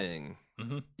thing.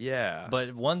 Mm-hmm. Yeah.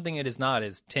 But one thing it is not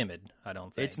is timid, I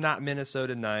don't think. It's not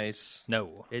Minnesota nice.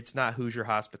 No. It's not Hoosier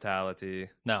hospitality.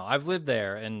 No, I've lived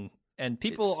there, and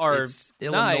people are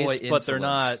nice, but they're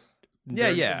not...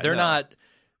 They're not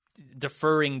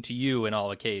deferring to you in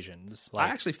all occasions. I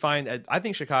actually I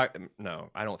think Chicago... No,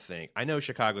 I don't think. I know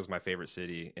Chicago's my favorite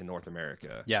city in North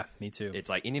America. Yeah, me too. It's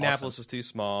like Indianapolis is too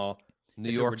small. New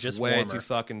York's just way too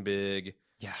fucking big.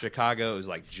 Yeah. Chicago is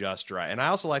like just right. And I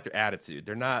also like their attitude.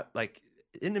 They're not like...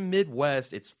 in the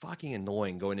Midwest, it's fucking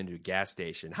annoying going into a gas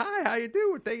station. Hi, how you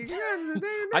doing?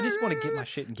 I just want to get my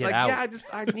shit and get out. Yeah,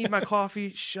 I need my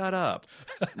coffee. Shut up.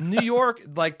 New York,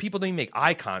 like, people don't even make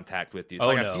eye contact with you. It's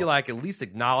I feel like at least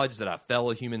acknowledge that a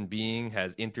fellow human being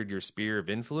has entered your sphere of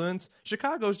influence.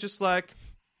 Chicago's just like,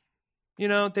 you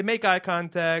know, they make eye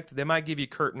contact. They might give you a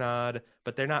curt nod,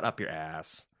 but they're not up your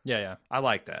ass. Yeah. I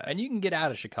like that. And you can get out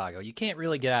of Chicago. You can't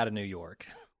really get out of New York.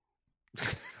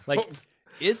 Like,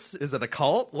 is it a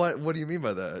cult? What do you mean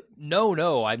by that?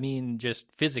 No. I mean, just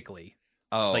physically.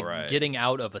 Oh, like, right. Getting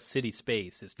out of a city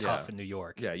space is tough in New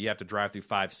York. Yeah, you have to drive through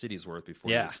 5 cities worth before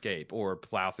you escape, or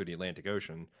plow through the Atlantic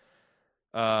Ocean.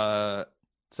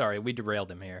 Sorry, we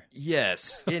derailed him here.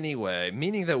 Yes. Anyway,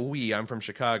 meaning that I'm from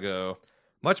Chicago,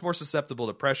 much more susceptible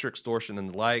to pressure, extortion,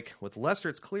 and the like. With Lester,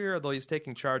 it's clear, although he's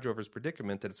taking charge over his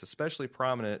predicament, that it's especially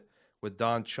prominent with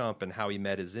Don Chump and how he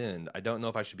met his end. I don't know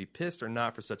if I should be pissed or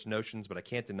not for such notions, but I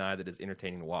can't deny that it's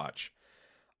entertaining to watch.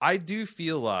 I do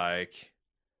feel like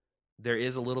there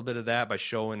is a little bit of that by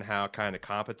showing how kind of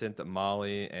competent that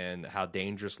Molly and how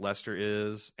dangerous Lester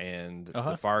is, and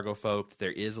the Fargo folk.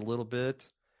 There is a little bit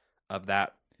of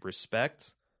that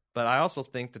respect. But I also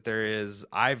think that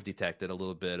I've detected a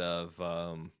little bit of,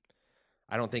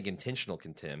 I don't think intentional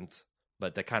contempt,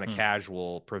 but the kind of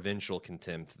casual provincial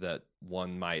contempt that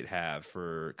one might have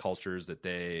for cultures that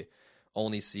they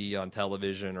only see on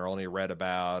television or only read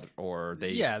about, or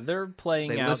they're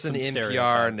playing out listen some to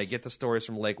NPR and they get the stories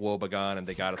from Lake Wobegon and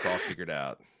they got us all figured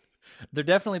out. They're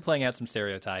definitely playing out some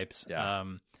stereotypes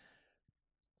that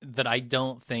I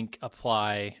don't think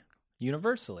apply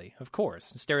universally. Of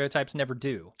course, stereotypes never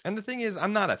do. And the thing is,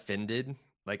 I'm not offended.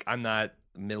 Like, I'm not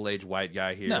a middle-aged white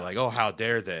guy here. Like, oh, how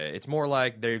dare they? It's more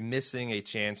like they're missing a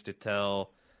chance to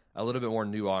tell a little bit more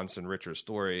nuanced and richer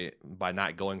story by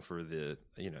not going for the,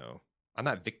 I'm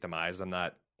not victimized. I'm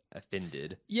not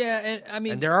offended. Yeah, and I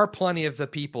mean, and there are plenty of the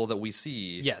people that we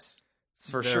see. Yes,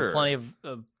 for there sure. Are plenty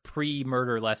of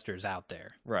pre-murder Lesters out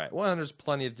there. Right. Well, and there's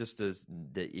plenty of just the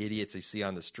idiots you see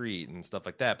on the street and stuff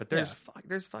like that. But there's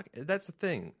that's the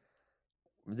thing.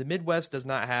 The Midwest does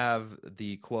not have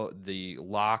the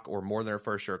lock or more than our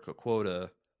first share quota.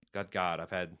 God,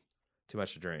 I've had too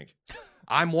much to drink.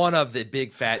 I'm one of the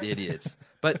big fat idiots.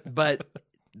 But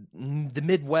the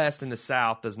Midwest and the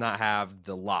South does not have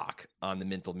the lock on the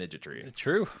mental midgetry.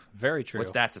 True, very true.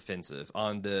 That's offensive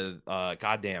on the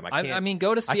goddamn. I can't. I mean,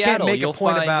 go to Seattle. I can't make a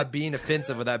point about being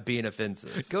offensive without being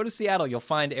offensive. Go to Seattle, you'll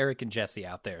find Eric and Jesse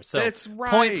out there. So that's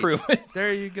right. Point proven.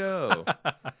 There you go.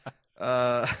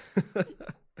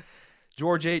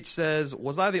 George H. says,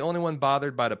 was I the only one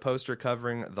bothered by the poster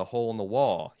covering the hole in the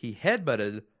wall? He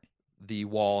headbutted the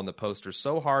wall and the poster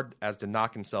so hard as to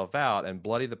knock himself out and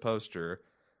bloody the poster,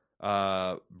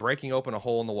 breaking open a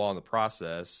hole in the wall in the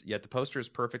process, yet the poster is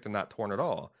perfect and not torn at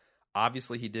all.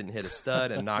 Obviously, he didn't hit a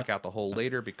stud and knock out the hole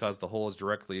later because the hole is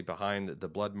directly behind the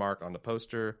blood mark on the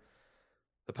poster.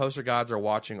 The poster gods are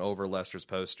watching over Lester's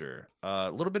poster.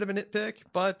 A little bit of a nitpick,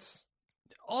 but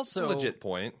also it's a legit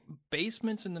point.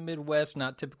 Basements in the Midwest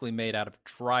not typically made out of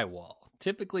drywall.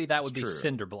 Typically, that would be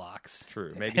cinder blocks.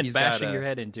 True. Maybe and bashing your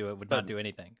head into it would not do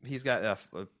anything. He's got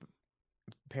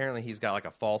apparently he's got like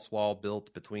a false wall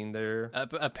built between there.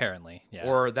 Apparently, yeah.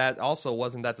 Or that also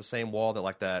wasn't that the same wall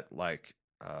that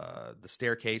the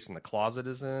staircase and the closet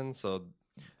is in. So.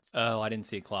 Oh, I didn't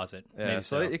see a closet. Yeah, Maybe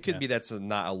so it could be that's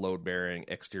not a load-bearing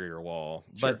exterior wall.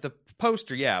 Sure. But the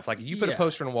poster, if you put a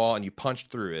poster on a wall and you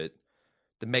punched through it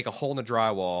to make a hole in the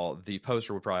drywall, the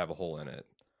poster would probably have a hole in it.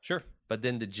 Sure. But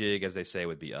then the jig, as they say,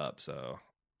 would be up. So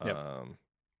yep.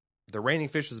 The raining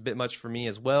fish was a bit much for me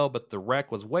as well, but the wreck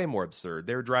was way more absurd.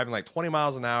 They were driving like 20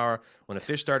 miles an hour when a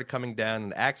fish started coming down,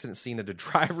 and the accident scene of the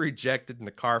driver ejected and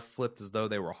the car flipped as though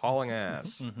they were hauling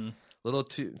ass. Mm-hmm. Little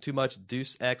too much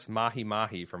Deus Ex Mahi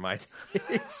Mahi for my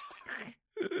taste.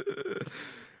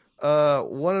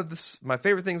 One of my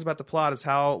favorite things about the plot is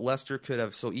how Lester could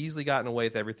have so easily gotten away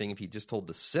with everything if he just told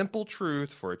the simple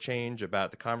truth for a change about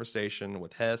the conversation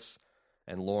with Hess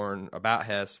and Lauren, about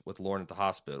Hess with Lauren at the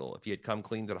hospital. If he had come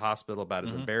clean to the hospital about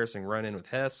his embarrassing run-in with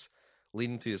Hess,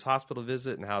 leading to his hospital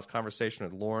visit, and how his conversation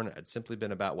with Lauren had simply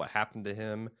been about what happened to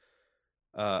him,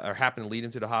 or happened to lead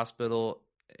him to the hospital,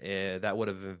 that would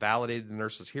have invalidated the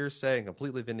nurse's hearsay and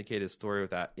completely vindicated his story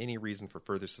without any reason for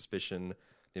further suspicion.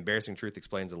 The embarrassing truth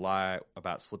explains a lie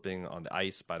about slipping on the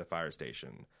ice by the fire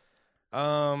station.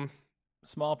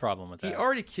 Small problem with that. He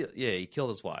already he killed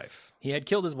his wife. He had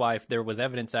killed his wife. There was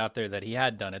evidence out there that he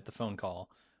had done it, the phone call.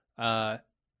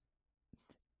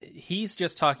 He's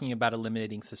just talking about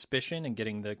eliminating suspicion and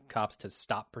getting the cops to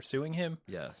stop pursuing him.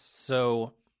 Yes.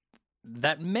 So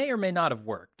that may or may not have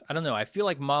worked. I don't know. I feel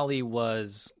like Molly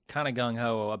was kind of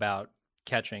gung-ho about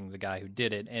catching the guy who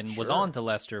did it and was Sure. on to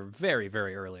Lester very,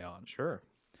 very early on. Sure.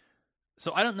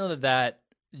 So I don't know that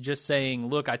just saying,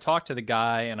 look, I talked to the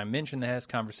guy and I mentioned the Hess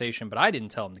conversation, but I didn't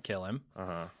tell him to kill him.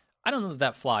 Uh-huh. I don't know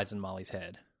that flies in Molly's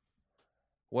head.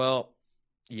 Well,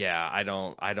 yeah, I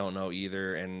don't know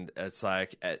either. And it's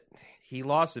like he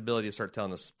lost the ability to start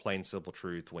telling this plain, simple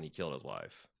truth when he killed his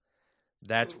wife.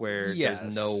 That's where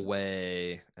there's no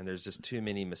way, and there's just too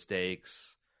many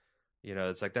mistakes. You know,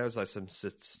 it's like there's like some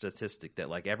statistic that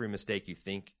like every mistake you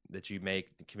think that you make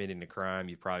committing a crime,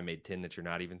 you've probably made 10 that you're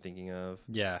not even thinking of.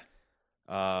 Yeah.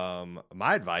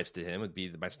 My advice to him would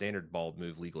be my standard bald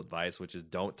move legal advice, which is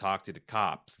don't talk to the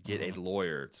cops. Get a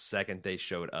lawyer the second they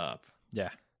showed up. Yeah.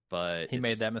 But he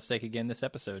made that mistake again this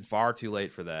episode. Far too late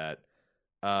for that.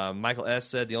 Michael S.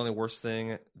 said the only worse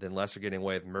thing than Lester getting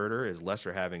away with murder is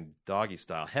Lester having doggy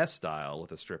style, Hess style,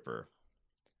 with a stripper.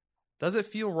 Does it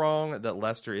feel wrong that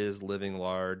Lester is living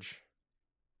large?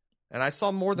 And I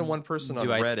saw more than one person on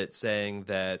Reddit saying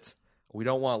that we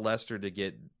don't want Lester to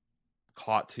get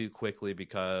caught too quickly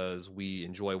because we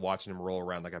enjoy watching him roll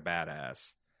around like a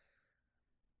badass.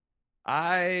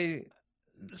 I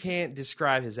can't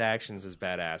describe his actions as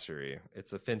badassery.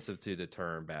 It's offensive to the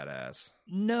term badass.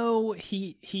 No,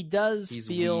 he does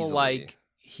feel weaselly. like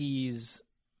he's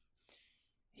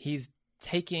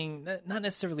taking not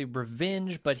necessarily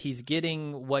revenge, but he's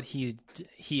getting what he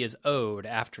is owed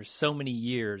after so many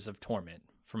years of torment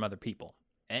from other people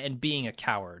and being a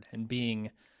coward and being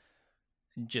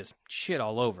just shit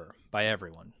all over by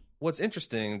everyone. What's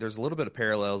interesting, there's a little bit of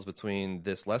parallels between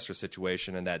this Lester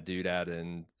situation and that dude out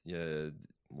in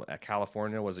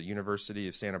California, was it University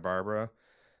of Santa Barbara,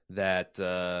 that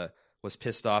was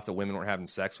pissed off that women weren't having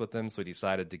sex with him, so he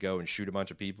decided to go and shoot a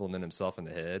bunch of people and then himself in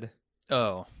the head.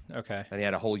 Oh, okay. And he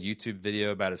had a whole YouTube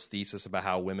video about his thesis about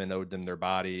how women owed them their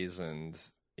bodies, and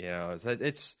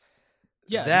it's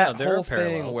that whole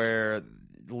thing where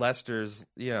Lester's,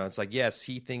 it's like, yes,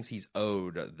 he thinks he's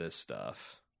owed this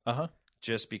stuff. Uh-huh.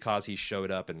 Just because he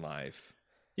showed up in life.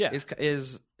 Yeah.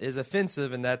 Is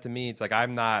offensive, and that to me, it's like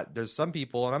there's some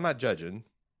people, and I'm not judging.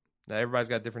 Everybody's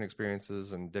got different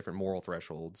experiences and different moral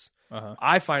thresholds. Uh-huh.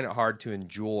 I find it hard to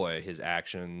enjoy his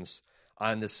actions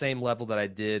on the same level that I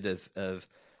did of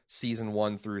season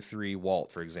 1 through 3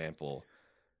 Walt, for example.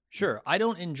 Sure. I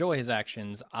don't enjoy his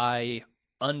actions. I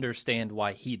understand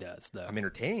why he does, though. I'm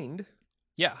entertained.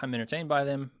 Yeah, I'm entertained by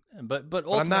them, but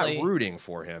ultimately, I'm not rooting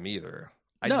for him either.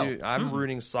 I'm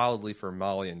rooting solidly for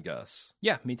Molly and Gus.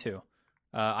 Yeah, me too.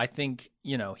 I think,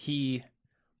 he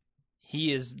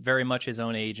is very much his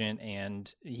own agent,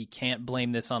 and he can't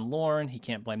blame this on Lauren. He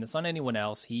can't blame this on anyone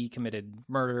else. He committed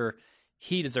murder.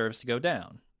 He deserves to go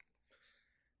down,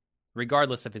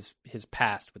 regardless of his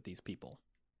past with these people.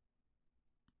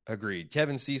 Agreed.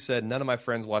 Kevin C. said, none of my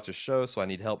friends watch a show, so I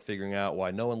need help figuring out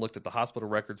why no one looked at the hospital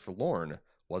records for Lauren.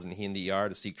 Wasn't he in the ER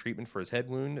to seek treatment for his head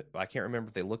wound? I can't remember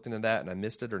if they looked into that and I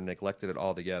missed it or neglected it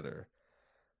altogether.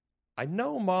 I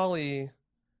know Molly,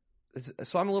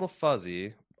 so I'm a little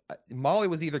fuzzy. Molly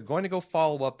was either going to go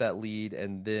follow up that lead,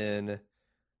 and then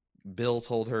Bill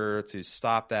told her to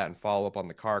stop that and follow up on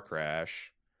the car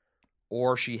crash,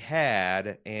 or she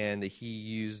had, and he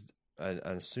used an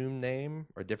assumed name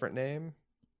or a different name.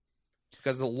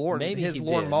 Because Lauren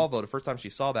Malvo, the first time she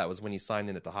saw that was when he signed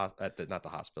in at the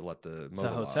hospital, at the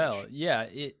hotel. Lodge. Yeah,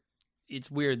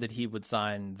 it's weird that he would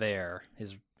sign there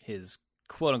his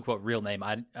quote unquote real name.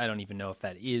 I don't even know if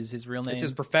that is his real name. It's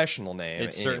his professional name.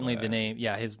 It's certainly the name.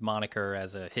 Yeah, his moniker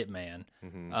as a hitman.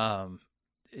 Mm-hmm.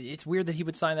 It's weird that he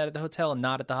would sign that at the hotel and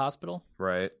not at the hospital.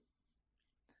 Right.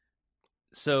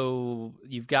 So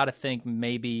you've got to think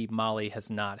maybe Molly has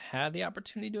not had the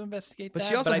opportunity to investigate but that.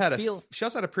 She also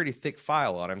had a pretty thick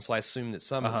file on him, so I assume that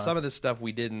some of this stuff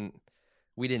we didn't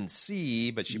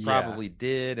see, but she probably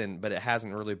did, but it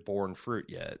hasn't really borne fruit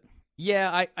yet.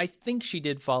 Yeah, I think she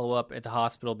did follow up at the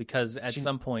hospital because at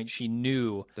some point she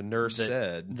knew the nurse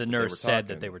said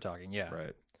that they were talking. Yeah,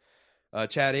 right.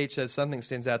 Chad H says something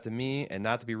stands out to me, and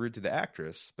not to be rude to the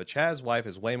actress, but Chad's wife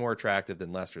is way more attractive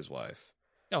than Lester's wife.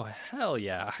 Oh, hell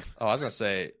yeah. Oh, I was going to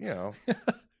say,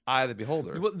 eye of the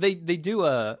beholder. Well, they do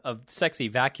a sexy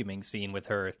vacuuming scene with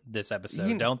her this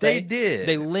episode, don't they? They did.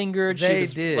 They lingered. They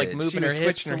she was like moving her hips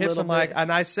twitching her a hips. little I'm like, bit.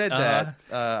 and I said that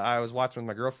I was watching with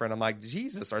my girlfriend. I'm like,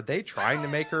 Jesus, are they trying to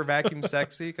make her vacuum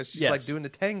sexy? Because she's like doing the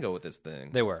tango with this thing.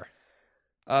 They were.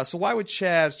 So why would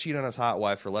Chaz cheat on his hot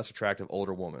wife for a less attractive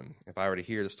older woman? If I were to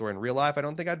hear the story in real life, I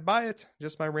don't think I'd buy it.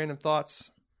 Just my random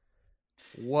thoughts.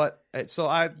 What?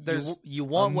 So there's you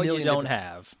want what you don't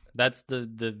have. That's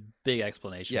the big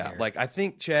explanation. Yeah, here. like I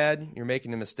think Chad, you're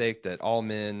making the mistake that all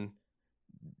men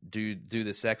do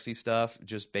the sexy stuff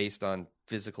just based on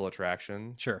physical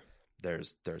attraction. Sure.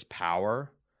 there's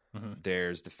power. Mm-hmm.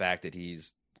 There's the fact that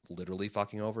he's literally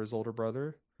fucking over his older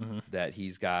brother. Mm-hmm. That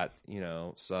he's got,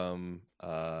 some,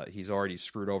 he's already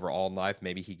screwed over all life.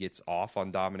 Maybe he gets off on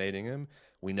dominating him.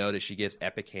 We know that she gives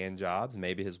epic hand jobs.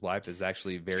 Maybe his wife is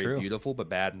actually very beautiful but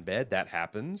bad in bed. That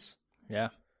happens. Yeah.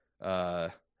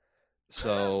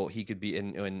 So he could be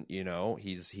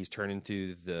he's turned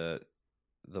into the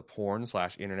porn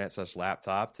 /internet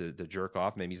 /laptop to jerk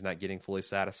off. Maybe he's not getting fully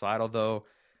satisfied. Although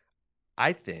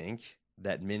I think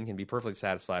that men can be perfectly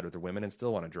satisfied with their women and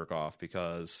still want to jerk off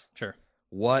because sure.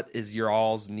 What is your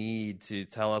all's need to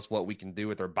tell us what we can do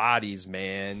with our bodies,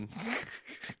 man?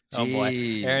 Oh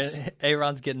boy,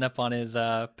 Aaron's getting up on his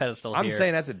pedestal. I'm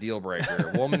saying that's a deal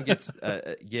breaker. A woman gets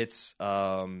what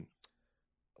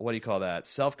do you call that?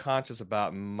 Self-conscious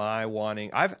about my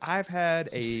wanting. I've had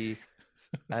a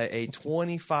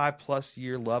 25 plus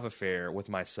year love affair with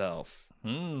myself.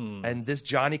 And this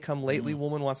Johnny come lately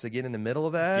woman wants to get in the middle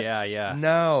of that. Yeah.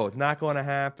 No, not going to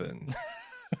happen.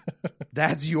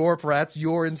 That's your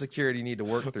insecurity you need to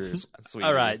work through. Sweetie.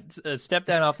 All right, step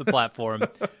down off the platform.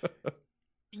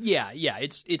 Yeah,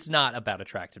 it's not about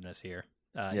attractiveness here.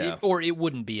 It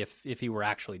wouldn't be if he were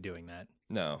actually doing that.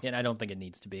 No, and I don't think it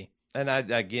needs to be. And I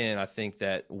think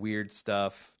that weird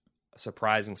stuff,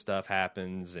 surprising stuff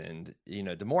happens, and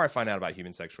the more I find out about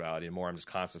human sexuality, the more I'm just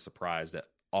constantly surprised at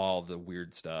all the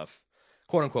weird stuff,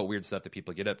 quote unquote weird stuff that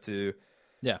people get up to.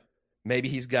 Yeah. Maybe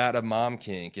he's got a mom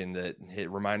kink and that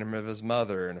it reminded him of his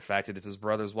mother and the fact that it's his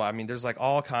brother's wife. I mean, there's like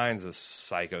all kinds of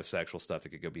psychosexual stuff that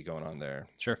could be going on there.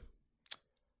 Sure.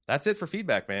 That's it for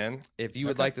feedback, man. If you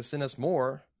would like to send us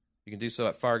more, you can do so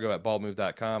at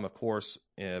fargo@baldmove.com. Of course,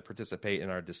 participate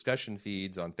in our discussion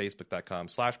feeds on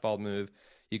facebook.com/baldmove.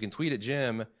 You can tweet at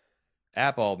Jim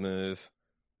 @baldmove.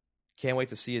 Can't wait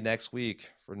to see you next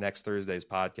week for next Thursday's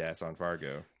podcast on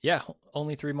Fargo. Yeah,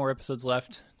 only 3 more episodes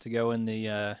left to go in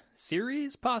the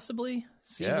series, possibly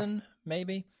season,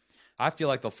 maybe. I feel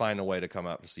like they'll find a way to come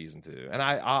out for season 2, and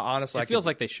I honestly, it feels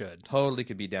like they should. Totally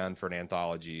could be down for an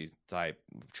anthology type,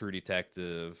 True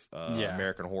Detective,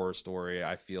 American Horror Story.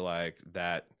 I feel like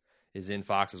that is in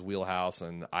Fox's wheelhouse,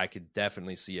 and I could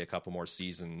definitely see a couple more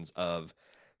seasons of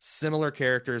similar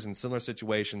characters and similar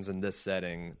situations in this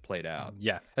setting played out.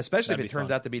 Yeah. Especially if it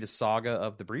turns out to be the saga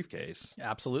of the briefcase.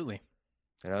 Absolutely.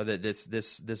 That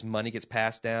this money gets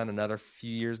passed down another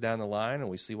few years down the line and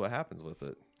we see what happens with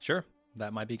it. Sure.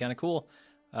 That might be kind of cool.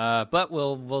 But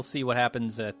we'll see what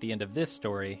happens at the end of this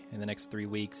story in the next 3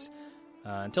 weeks.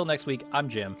 Until next week, I'm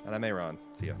Jim. And I'm Aaron.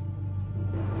 See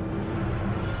ya.